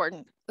it's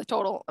important, the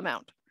total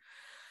amount.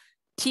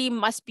 T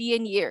must be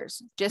in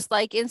years, just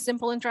like in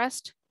simple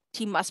interest,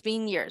 T must be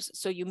in years.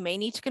 So you may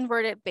need to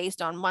convert it based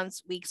on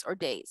months, weeks, or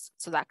days.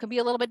 So that could be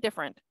a little bit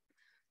different.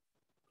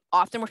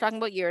 Often we're talking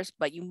about years,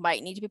 but you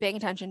might need to be paying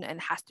attention and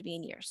it has to be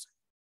in years.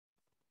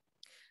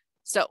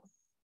 So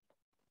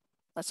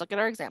let's look at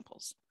our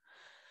examples.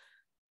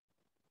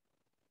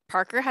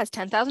 Parker has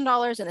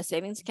 $10,000 in a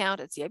savings account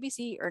at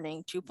CIBC,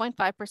 earning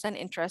 2.5%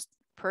 interest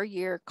per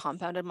year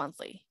compounded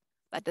monthly.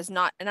 That does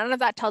not, and none of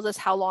that tells us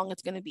how long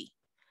it's going to be.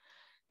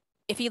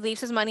 If he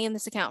leaves his money in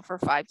this account for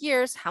 5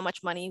 years, how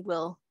much money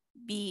will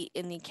be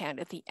in the account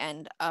at the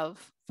end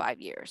of 5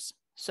 years?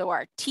 So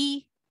our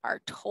T, our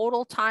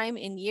total time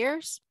in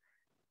years,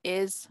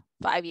 is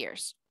 5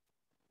 years.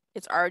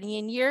 It's already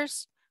in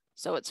years,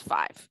 so it's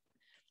 5.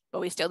 But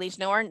we still need to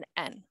know our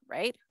N,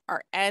 right?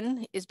 Our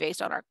N is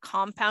based on our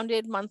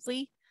compounded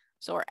monthly,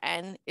 so our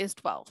N is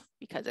 12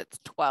 because it's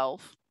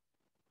 12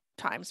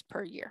 times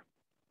per year.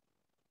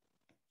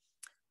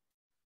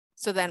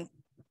 So then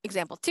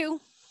example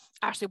 2,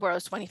 Ashley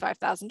borrows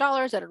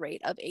 $25,000 at a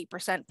rate of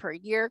 8% per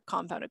year,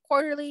 compounded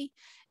quarterly.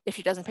 If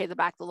she doesn't pay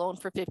back the loan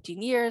for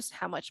 15 years,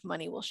 how much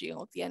money will she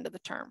owe at the end of the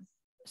term?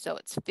 So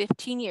it's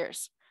 15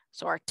 years.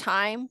 So our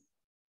time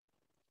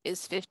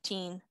is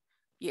 15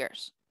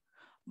 years,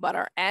 but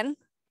our N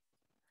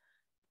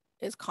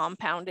is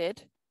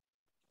compounded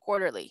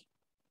quarterly.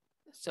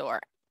 So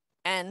our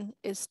N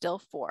is still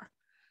 4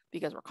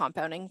 because we're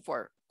compounding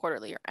for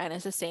quarterly. Our N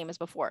is the same as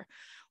before.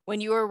 When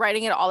you are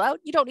writing it all out,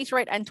 you don't need to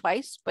write N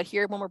twice, but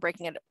here when we're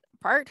breaking it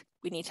apart,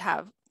 we need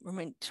to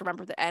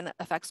remember that N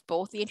affects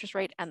both the interest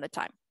rate and the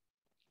time.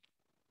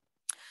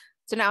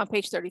 So now on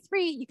page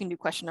 33, you can do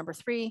question number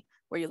 3,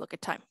 where you look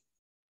at time.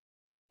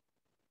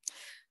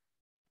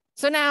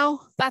 So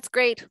now that's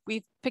great.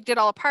 We've picked it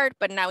all apart,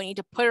 but now we need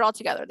to put it all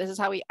together. This is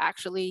how we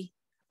actually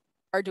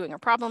are doing our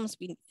problems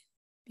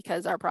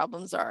because our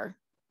problems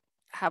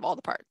have all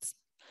the parts.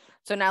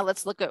 So now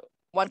let's look at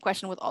one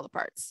question with all the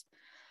parts.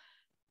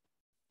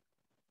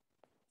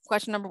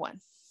 Question number 1.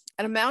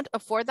 An amount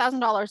of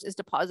 $4,000 is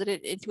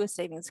deposited into a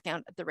savings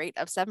account at the rate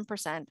of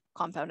 7%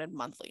 compounded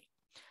monthly.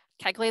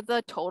 Calculate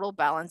the total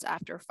balance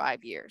after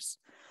 5 years.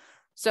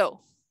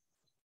 So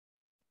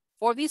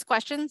for these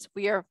questions,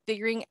 we are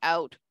figuring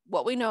out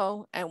what we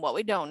know and what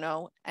we don't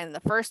know. And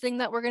the first thing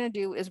that we're going to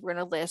do is we're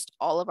going to list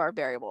all of our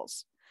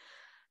variables.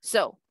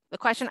 So the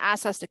question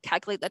asks us to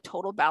calculate the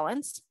total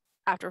balance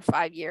after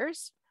 5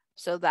 years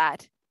so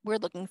that we're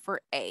looking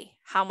for A,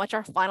 how much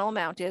our final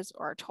amount is,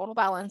 or our total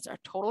balance, our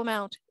total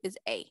amount is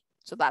A.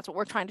 So that's what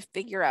we're trying to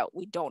figure out.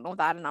 We don't know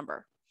that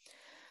number.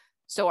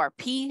 So our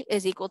P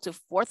is equal to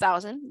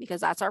 4,000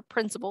 because that's our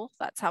principal.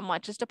 That's how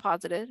much is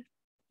deposited.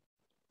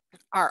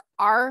 Our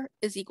R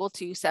is equal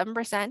to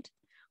 7%,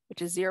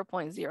 which is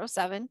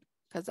 0.07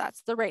 because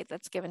that's the rate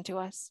that's given to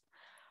us.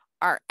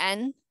 Our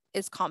N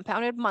is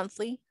compounded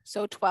monthly,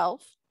 so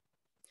 12.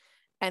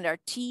 And our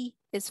T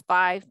is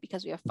 5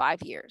 because we have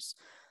 5 years.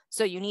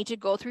 So you need to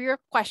go through your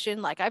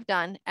question like I've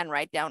done and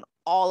write down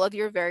all of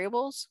your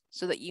variables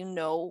so that you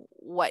know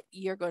what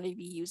you're going to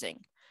be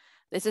using.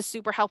 This is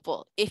super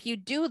helpful. If you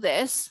do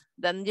this,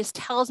 then this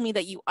tells me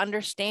that you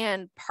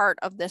understand part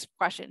of this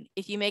question.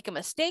 If you make a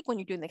mistake when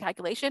you're doing the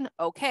calculation,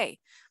 okay.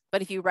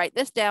 But if you write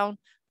this down,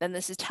 then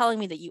this is telling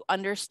me that you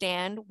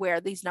understand where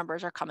these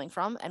numbers are coming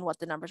from and what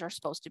the numbers are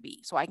supposed to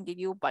be. So I can give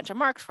you a bunch of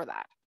marks for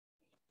that.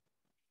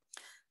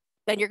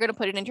 Then you're going to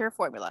put it into your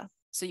formula.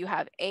 So you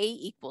have A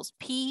equals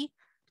P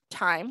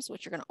times,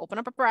 which you're going to open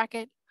up a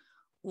bracket,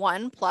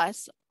 1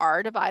 plus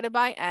r divided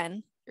by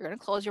n. You're going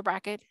to close your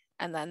bracket,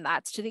 and then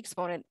that's to the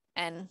exponent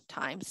n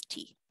times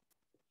t.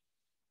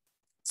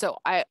 So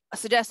I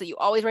suggest that you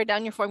always write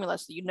down your formula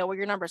so you know where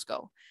your numbers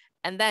go.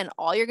 And then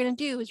all you're going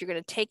to do is you're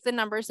going to take the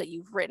numbers that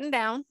you've written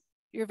down,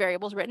 your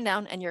variables written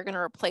down, and you're going to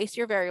replace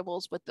your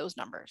variables with those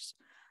numbers.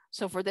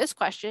 So for this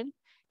question,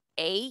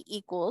 A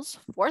equals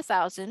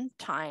 4,000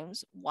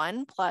 times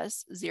 1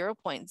 plus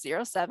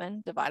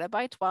 0.07 divided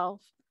by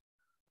 12,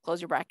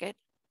 close your bracket,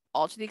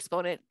 all to the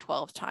exponent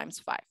 12 times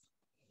 5.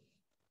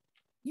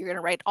 You're going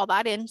to write all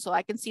that in so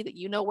I can see that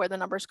you know where the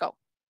numbers go.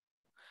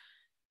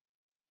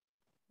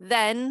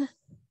 Then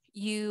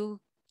you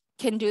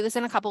can do this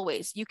in a couple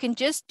ways. You can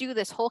just do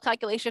this whole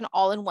calculation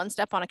all in one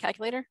step on a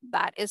calculator.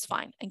 That is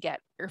fine, and get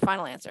your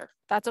final answer.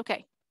 That's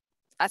okay.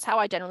 That's how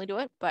I generally do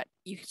it, but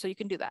you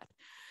can do that.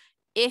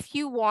 If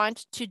you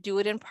want to do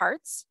it in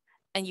parts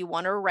and you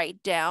want to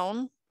write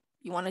down,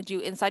 you want to do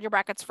inside your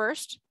brackets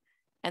first,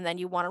 and then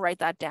you want to write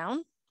that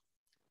down,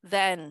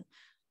 then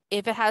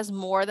if it has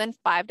more than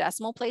 5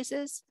 decimal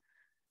places,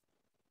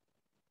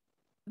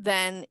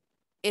 then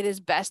it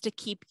is best to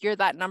keep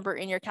that number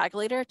in your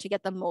calculator to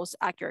get the most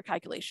accurate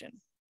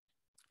calculation.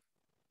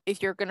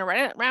 If you're going to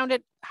round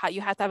it, you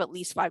have to have at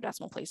least 5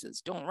 decimal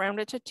places. Don't round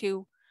it to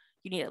 2.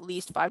 You need at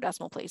least 5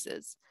 decimal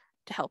places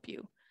to help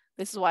you.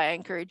 This is why I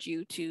encourage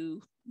you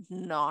to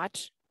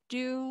not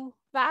do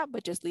that,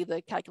 but just leave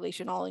the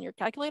calculation all in your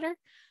calculator.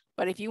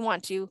 But if you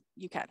want to,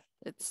 you can.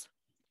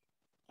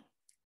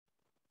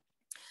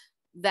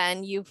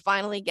 Then you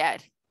finally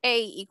get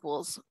A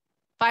equals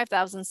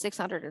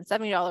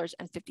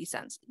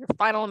 $5,670.50. Your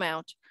final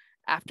amount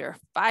after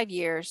 5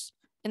 years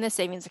in the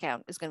savings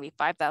account is going to be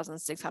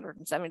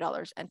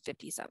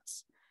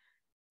 $5,670.50.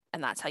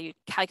 And that's how you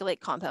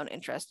calculate compound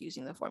interest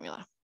using the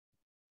formula.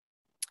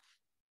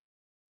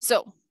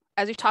 So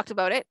as we've talked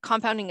about it,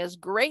 compounding is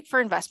great for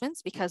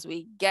investments because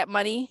we get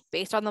money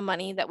based on the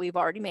money that we've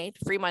already made,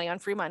 free money on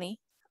free money,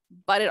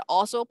 but it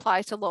also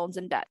applies to loans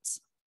and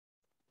debts.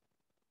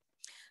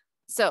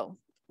 So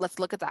let's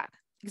look at that.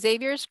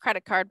 Xavier's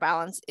credit card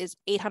balance is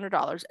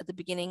 $800 at the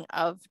beginning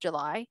of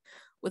July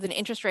with an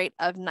interest rate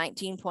of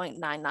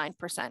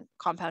 19.99%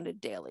 compounded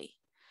daily.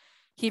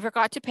 He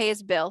forgot to pay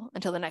his bill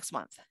until the next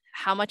month.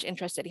 How much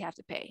interest did he have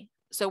to pay?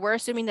 So we're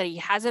assuming that he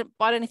hasn't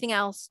bought anything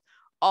else.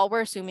 All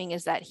we're assuming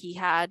is that he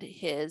had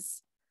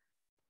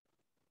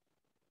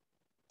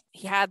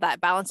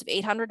that balance of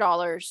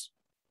 $800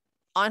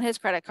 on his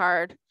credit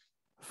card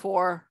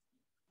for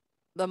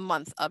the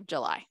month of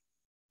July.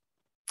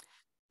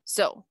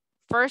 So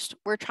first,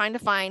 we're trying to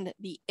find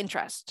the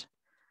interest.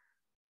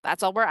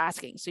 That's all we're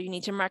asking. So you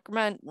need to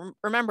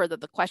remember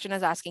that the question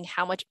is asking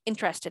how much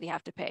interest did he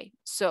have to pay.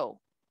 So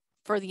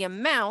for the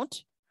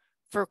amount,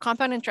 for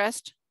compound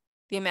interest,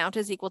 the amount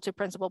is equal to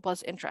principal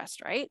plus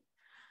interest, right?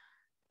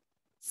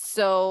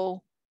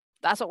 So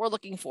that's what we're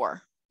looking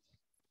for.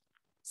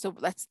 So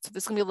this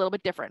is gonna be a little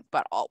bit different,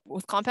 but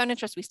with compound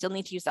interest, we still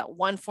need to use that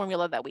one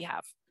formula that we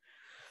have.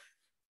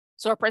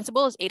 So our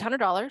principal is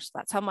 $800.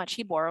 That's how much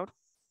he borrowed.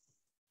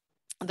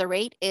 The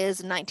rate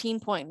is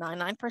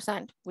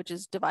 19.99%, which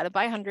is divided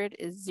by 100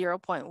 is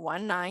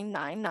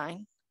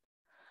 0.1999.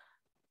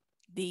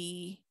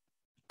 The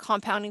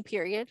compounding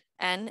period,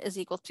 N, is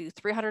equal to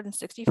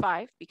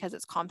 365 because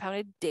it's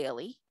compounded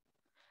daily.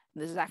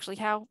 This is actually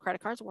how credit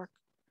cards work.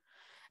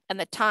 And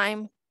the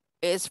time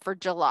is for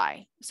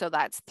July. So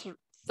that's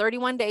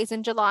 31 days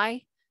in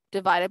July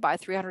divided by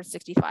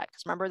 365.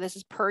 Because remember, this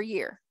is per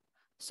year.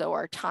 So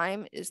our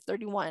time is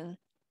 31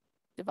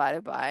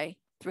 divided by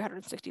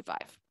 365.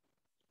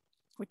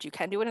 Which you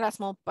can do in a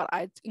decimal, but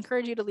I'd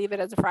encourage you to leave it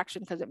as a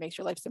fraction because it makes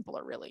your life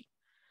simpler, really.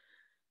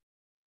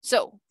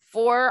 So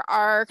for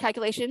our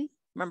calculation,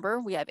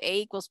 remember, we have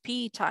A equals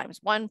P times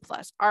 1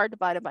 plus R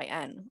divided by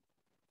N,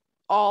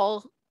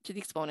 all to the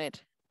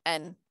exponent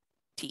N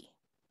T.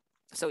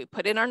 So we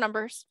put in our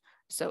numbers.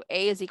 So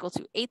A is equal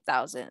to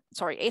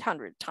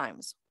 800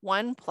 times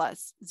 1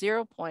 plus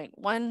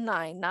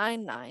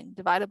 0.1999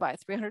 divided by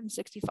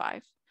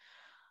 365.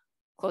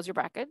 Close your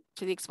bracket,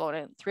 to the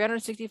exponent,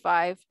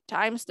 365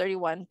 times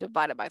 31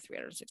 divided by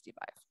 365.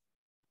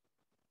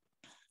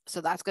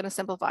 So that's going to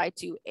simplify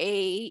to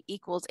A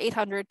equals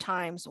 800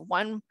 times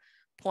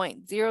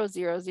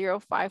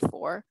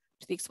 1.00054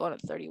 to the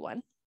exponent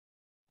 31,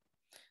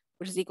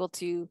 which is equal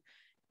to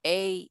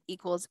A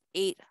equals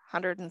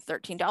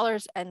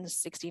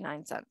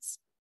 $813.69.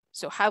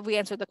 So have we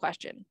answered the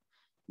question?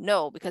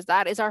 No, because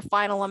that is our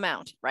final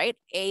amount, right?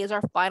 A is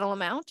our final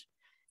amount.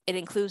 It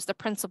includes the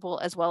principal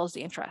as well as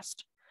the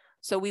interest.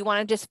 So we want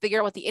to just figure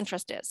out what the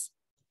interest is.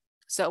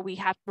 So we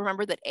have to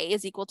remember that A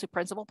is equal to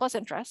principal plus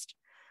interest.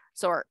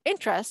 So our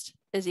interest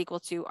is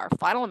equal to our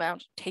final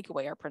amount, take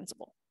away our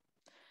principal.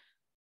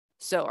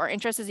 So our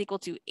interest is equal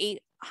to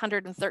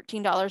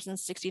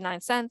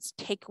 $813.69,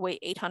 take away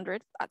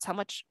 800. That's how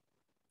much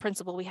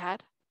principal we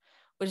had,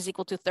 which is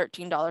equal to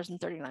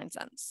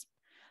 $13.39.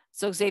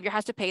 So Xavier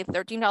has to pay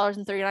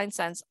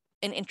 $13.39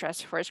 in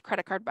interest for his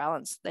credit card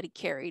balance that he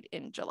carried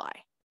in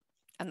July.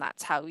 And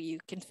that's how you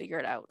can figure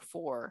it out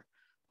for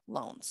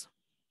loans.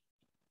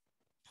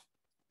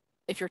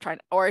 if you're trying,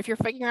 or if you're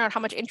figuring out how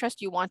much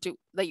interest you want to,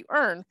 that you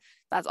earn,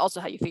 that's also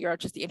how you figure out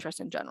just the interest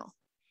in general.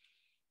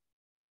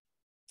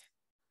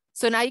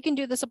 So now you can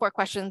do the support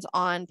questions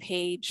on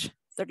page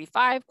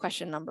 35,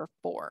 question number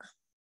 4.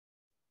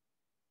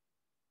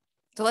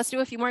 So let's do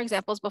a few more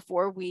examples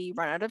before we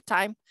run out of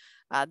time.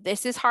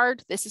 This is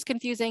hard, this is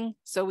confusing,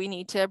 so we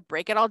need to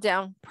break it all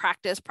down,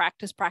 practice,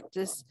 practice,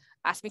 practice,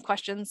 ask me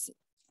questions,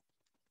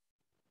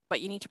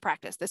 but you need to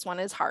practice. This one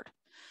is hard.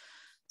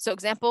 So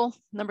example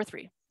number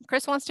 3,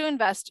 Chris wants to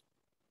invest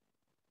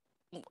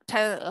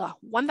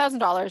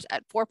 $1,000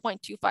 at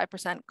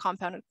 4.25%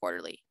 compounded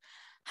quarterly.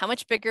 How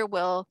much bigger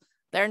will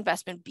their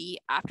investment be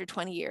after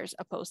 20 years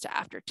opposed to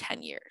after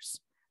 10 years?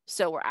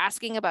 So we're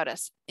asking about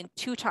us in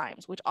 2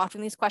 times, which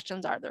often these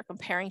questions are, they're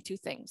comparing 2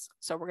 things.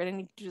 So we're going to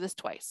need to do this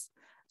twice.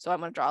 So I'm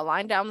going to draw a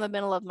line down the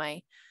middle of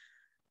my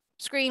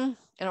screen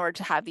in order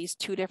to have these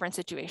 2 different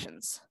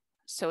situations.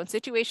 So in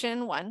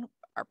situation 1,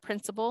 our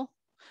principal,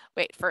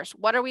 first,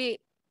 what are we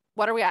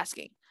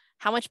asking?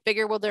 How much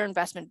bigger will their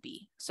investment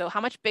be? So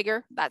how much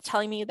bigger, that's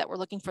telling me that we're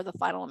looking for the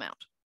final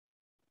amount.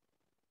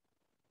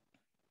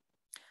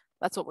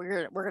 That's what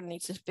we're going to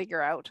need to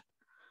figure out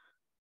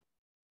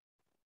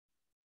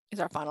is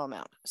our final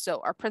amount.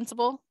 So our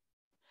principal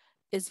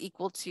is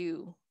equal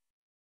to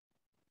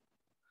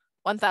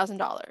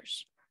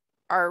 $1,000.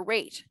 Our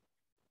rate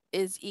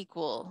is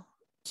equal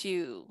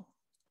to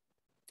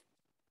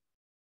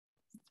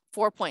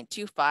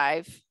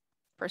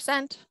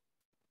 4.25%,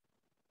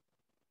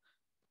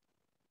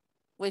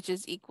 which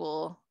is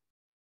equal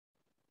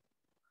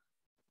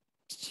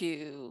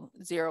to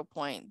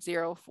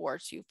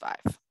 0.0425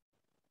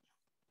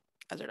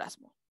 as our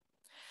decimal.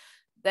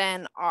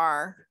 Then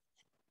our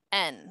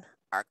N,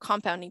 our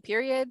compounding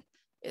period,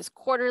 is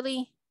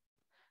quarterly.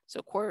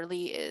 So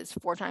quarterly is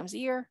 4 times a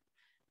year.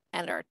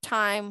 And our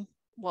time,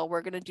 well,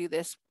 we're going to do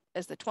this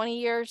as the 20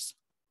 years.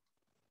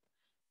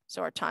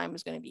 So our time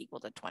is going to be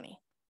equal to 20.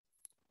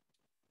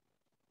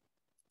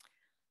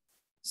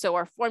 So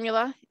our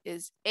formula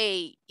is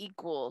A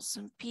equals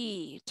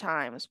P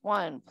times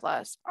 1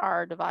 plus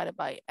R divided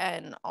by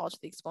N all to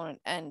the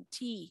exponent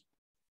NT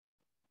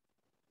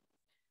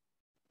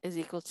is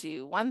equal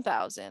to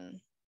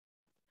 1,000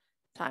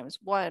 times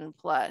 1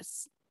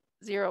 plus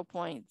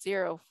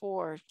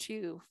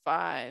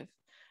 0.0425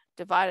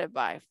 divided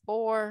by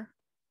 4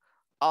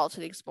 all to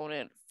the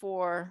exponent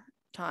 4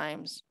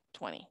 times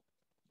 20.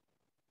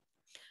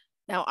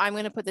 Now I'm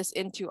going to put this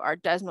into our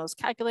Desmos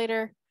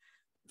calculator,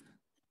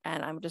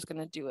 and I'm just going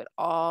to do it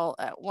all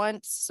at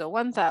once. So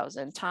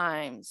 1,000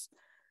 times,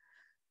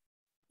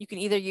 you can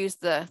either use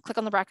the click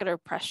on the bracket or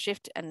press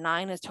Shift and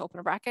 9 is to open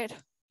a bracket.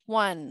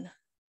 1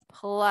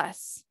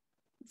 plus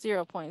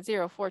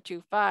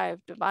 0.0425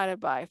 divided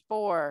by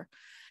 4.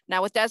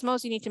 Now with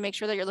Desmos, you need to make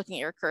sure that you're looking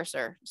at your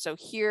cursor. So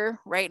here,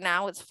 right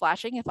now, it's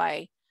flashing. If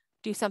I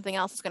do something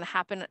else, it's going to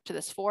happen to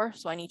this 4.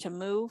 So I need to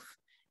move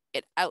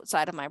it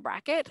outside of my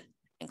bracket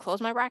and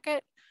close my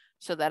bracket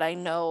so that I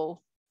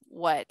know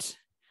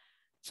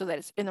so that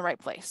it's in the right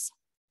place.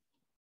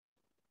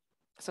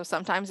 So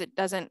sometimes it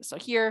doesn't. So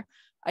here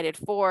I did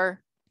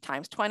 4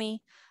 times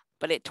 20,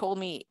 but it told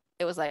me,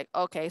 it was like,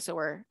 okay, so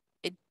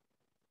it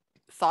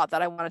thought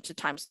that I wanted to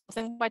times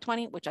something by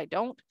 20, which I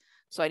don't.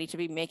 So I need to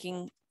be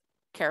making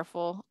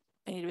careful.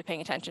 I need to be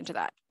paying attention to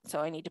that. So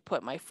I need to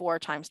put my 4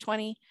 times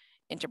 20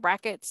 into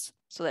brackets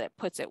so that it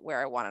puts it where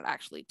I want it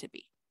actually to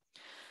be.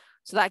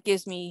 So that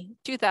gives me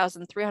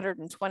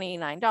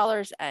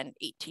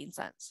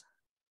 $2,329.18.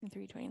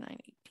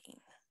 $329.18.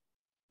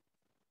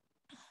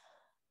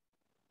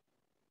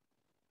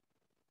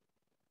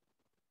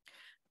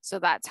 So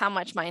that's how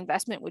much my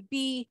investment would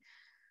be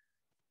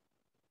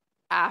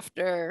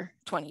after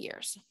 20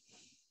 years.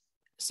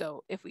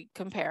 So if we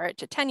compare it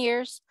to 10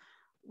 years,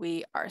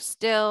 we are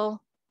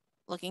still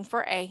looking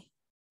for A,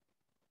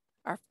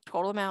 our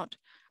total amount.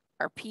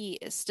 Our P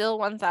is still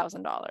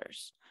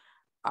 $1,000.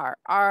 Our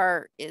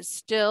R is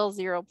still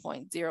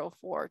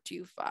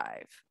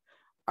 0.0425.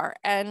 Our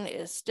N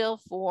is still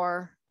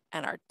 4,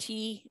 and our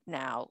T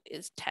now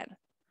is 10.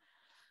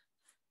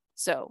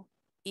 So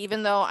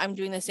even though I'm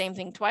doing the same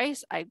thing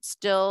twice, I'd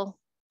still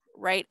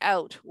write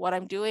out what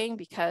I'm doing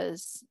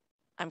because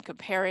I'm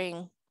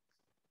comparing.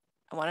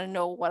 I want to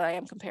know what I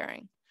am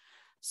comparing.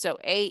 So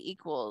A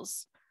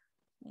equals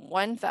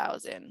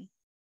 1,000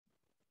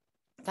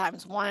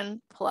 times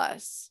 1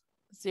 plus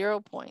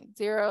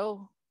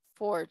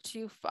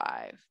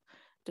 0.0425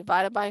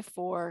 divided by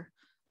 4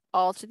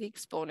 all to the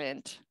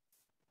exponent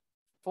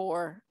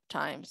 4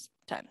 times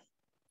 10.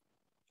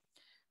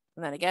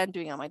 And then again,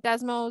 doing on my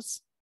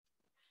Desmos.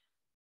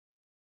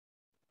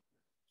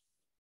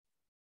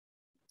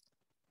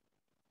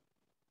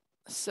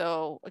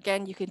 So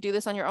again, you can do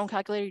this on your own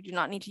calculator. You do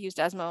not need to use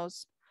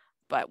Desmos,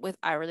 but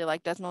I really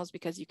like Desmos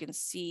because you can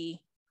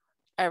see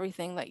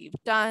everything that you've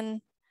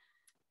done.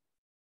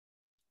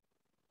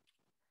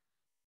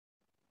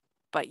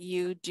 But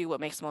you do what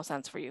makes the most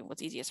sense for you,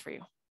 what's easiest for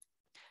you.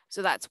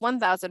 So that's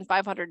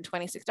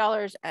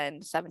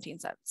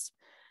 $1,526.17.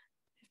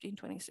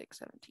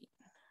 1526.17.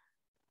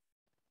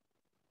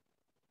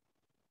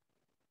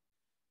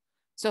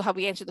 So have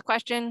we answered the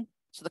question?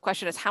 So the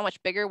question is, how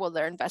much bigger will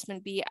their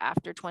investment be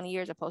after 20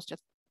 years opposed to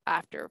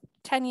after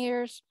 10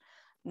 years?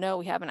 No,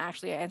 we haven't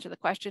actually answered the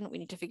question. We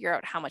need to figure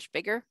out how much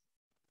bigger.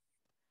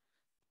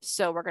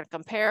 So we're going to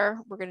compare.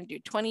 We're going to do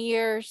 20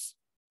 years,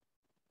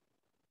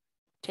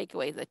 take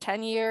away the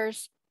 10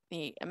 years,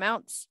 the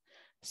amounts.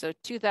 So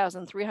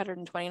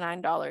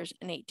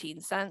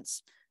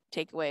 $2,329.18,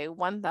 take away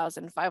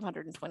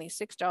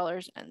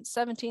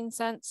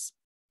 $1,526.17.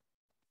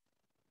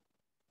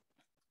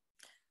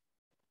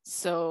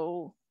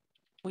 So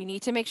we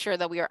need to make sure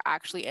that we are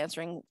actually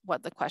answering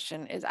what the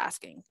question is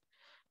asking.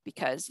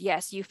 Because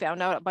yes, you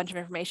found out a bunch of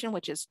information,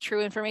 which is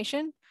true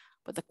information,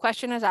 but the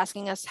question is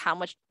asking us how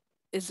much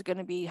is it going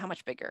to be, how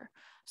much bigger.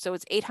 So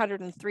it's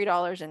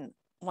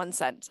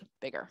 $803.01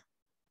 bigger,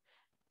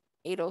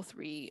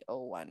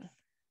 803.01.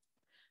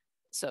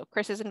 So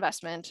Chris's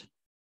investment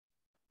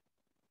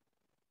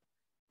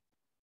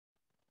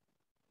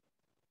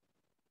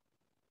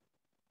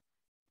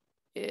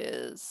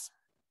is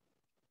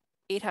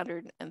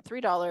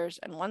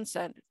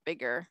 $803.01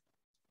 bigger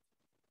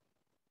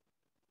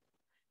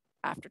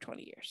after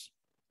 20 years.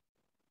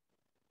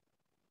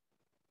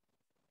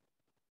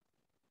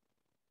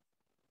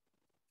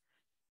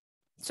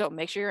 So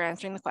make sure you're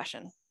answering the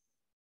question.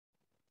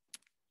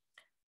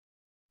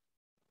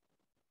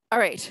 All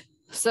right,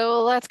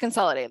 so let's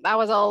consolidate. That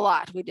was a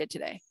lot we did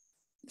today.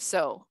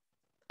 So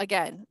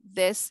again,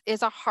 this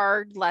is a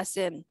hard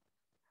lesson.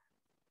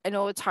 I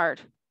know it's hard.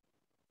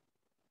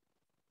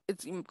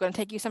 It's going to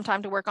take you some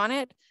time to work on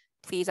it.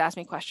 Please ask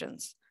me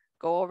questions.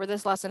 Go over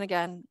this lesson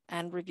again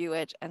and review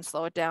it and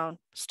slow it down.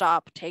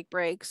 Stop, take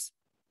breaks.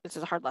 This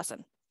is a hard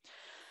lesson.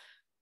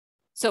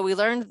 So we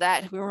learned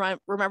that, we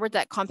remembered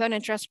that compound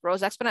interest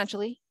grows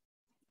exponentially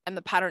and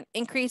the pattern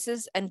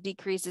increases and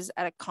decreases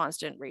at a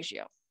constant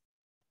ratio.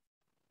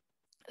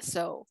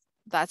 So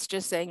that's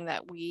just saying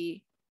that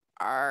we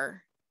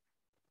are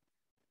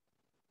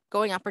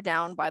going up or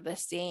down by the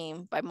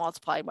same, by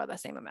multiplying by the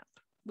same amount.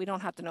 We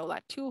don't have to know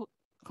that too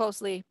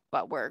closely,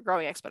 but we're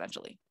growing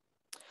exponentially.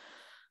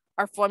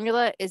 Our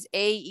formula is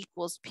A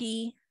equals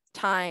P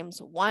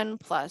times 1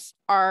 plus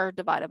R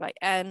divided by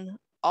N,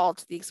 all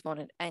to the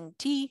exponent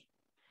NT,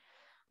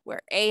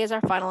 where A is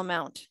our final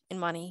amount in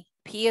money,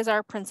 P is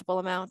our principal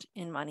amount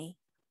in money,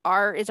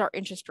 R is our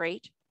interest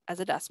rate as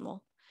a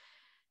decimal,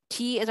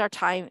 T is our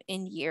time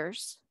in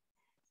years,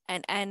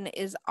 and N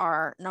is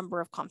our number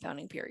of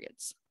compounding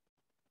periods.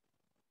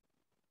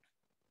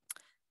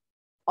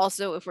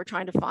 Also, if we're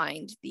trying to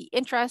find the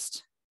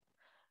interest,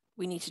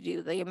 we need to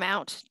do the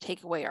amount,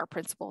 take away our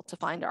principal to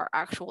find our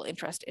actual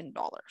interest in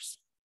dollars.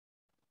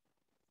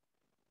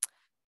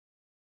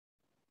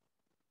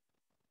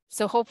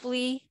 So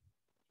hopefully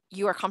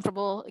you are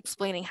comfortable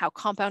explaining how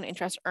compound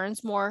interest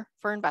earns more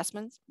for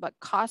investments, but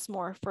costs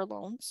more for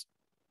loans.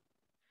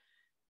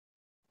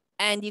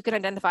 And you can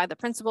identify the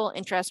principal,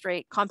 interest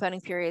rate,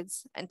 compounding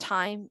periods, and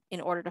time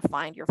in order to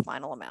find your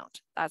final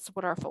amount. That's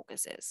what our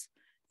focus is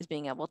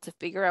being able to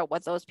figure out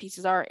what those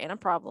pieces are in a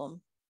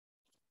problem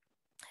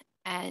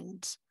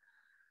and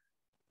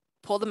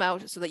pull them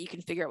out so that you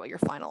can figure out what your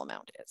final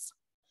amount is.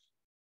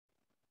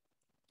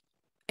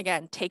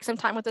 Again, take some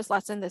time with this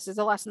lesson. This is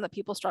a lesson that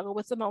people struggle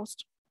with the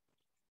most.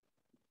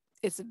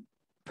 It's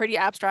pretty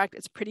abstract.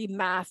 It's pretty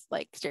math,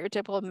 like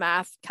stereotypical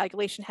math,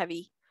 calculation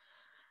heavy.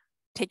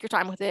 Take your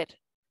time with it.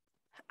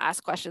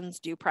 Ask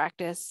questions, do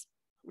practice,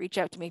 reach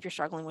out to me if you're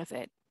struggling with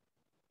it.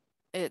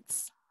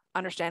 It's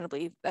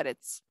understandably that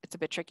it's a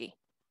bit tricky.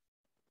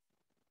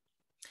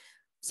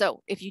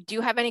 So if you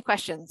do have any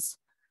questions,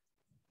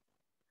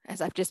 as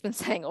I've just been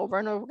saying over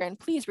and over again,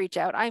 please reach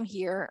out. I'm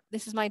here.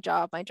 This is my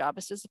job. My job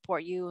is to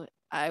support you.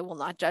 I will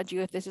not judge you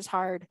if this is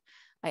hard.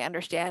 I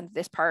understand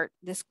this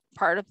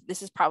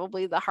is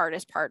probably the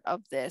hardest part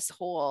of this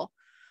whole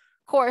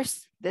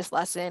course. This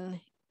lesson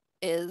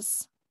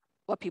is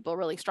what people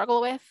really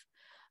struggle with,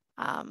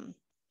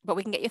 but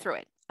we can get you through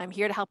it. I'm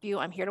here to help you.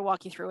 I'm here to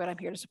walk you through it. I'm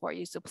here to support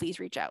you. So please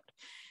reach out.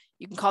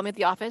 You can call me at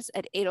the office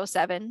at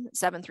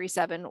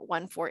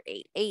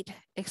 807-737-1488,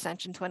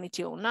 extension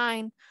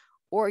 2209,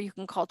 or you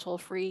can call toll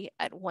free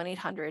at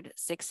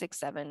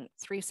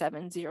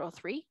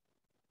 1-800-667-3703.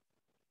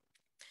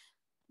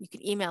 You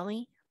can email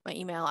me. My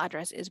email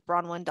address is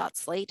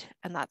bronwyn.slate,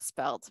 and that's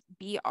spelled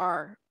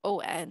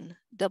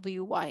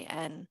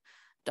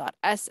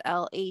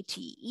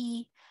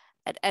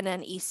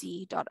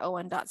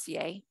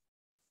BRONWYN.SLATE@nnec.on.ca.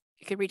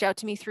 You can reach out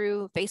to me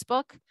through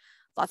Facebook.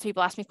 Lots of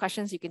people ask me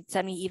questions. You can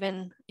send me,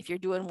 even if you're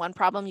doing one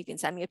problem, you can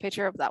send me a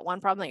picture of that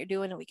one problem that you're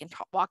doing and we can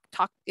talk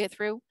it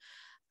through.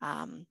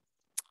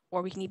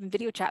 Or we can even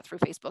video chat through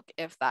Facebook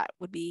if that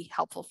would be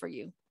helpful for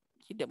you.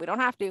 We don't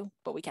have to,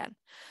 but we can.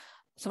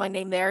 So my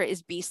name there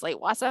is B. Slate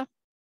Wahsa.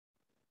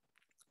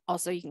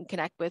 Also, you can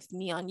connect with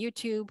me on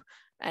YouTube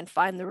and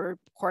find the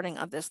recording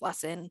of this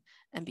lesson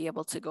and be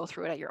able to go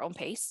through it at your own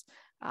pace.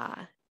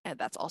 And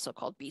that's also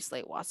called B.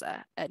 Slate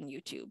Wahsa and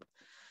YouTube.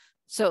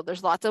 So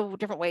there's lots of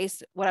different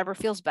ways, whatever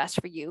feels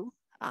best for you.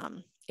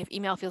 If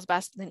email feels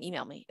best, then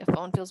email me. If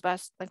phone feels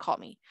best, then call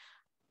me.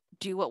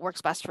 Do what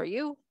works best for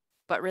you.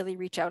 but really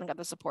reach out and get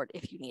the support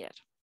if you need it.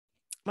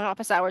 My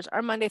office hours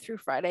are Monday through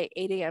Friday,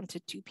 8 a.m. to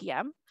 2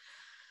 p.m.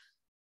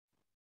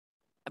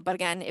 But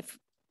again, if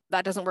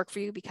that doesn't work for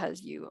you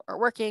because you are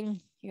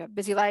working, you have a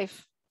busy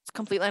life, it's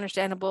completely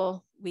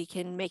understandable. We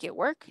can make it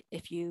work.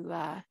 If you,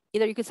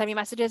 either you can send me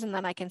messages and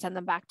then I can send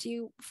them back to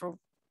you for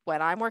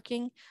when I'm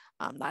working.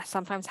 That's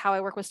sometimes how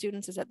I work with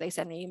students, is that they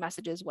send me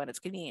messages when it's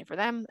convenient for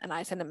them and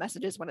I send them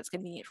messages when it's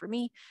convenient for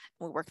me.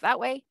 And we work that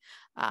way.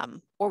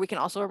 Or we can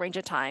also arrange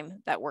a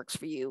time that works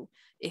for you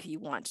if you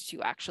want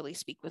to actually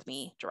speak with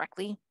me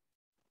directly.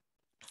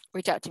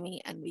 Reach out to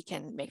me and we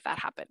can make that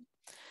happen.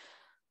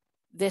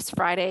 This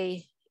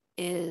Friday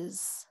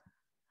is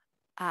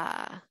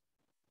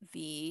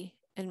the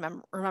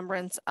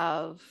remembrance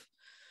of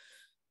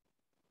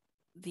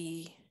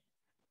the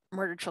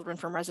murdered children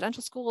from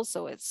residential schools.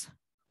 So it's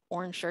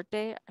Orange Shirt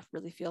Day. I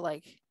really feel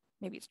like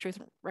maybe it's Truth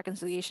and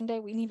Reconciliation Day.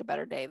 We need a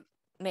better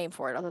name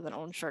for it other than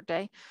Orange Shirt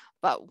Day,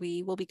 but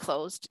we will be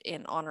closed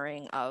in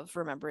honoring of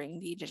remembering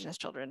the Indigenous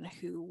children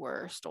who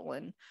were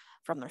stolen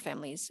from their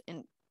families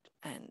and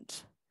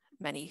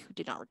many who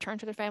did not return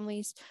to their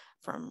families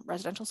from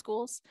residential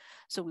schools.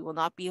 So we will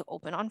not be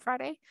open on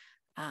Friday,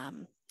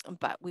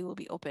 but we will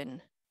be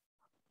open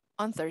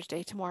on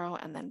Thursday, tomorrow,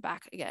 and then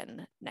back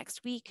again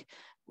next week.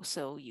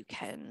 So you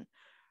can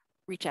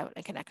reach out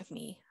and connect with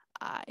me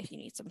if you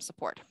need some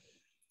support.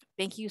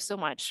 Thank you so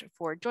much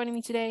for joining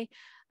me today.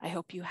 I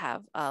hope you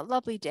have a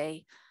lovely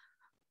day.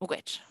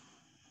 Mwich.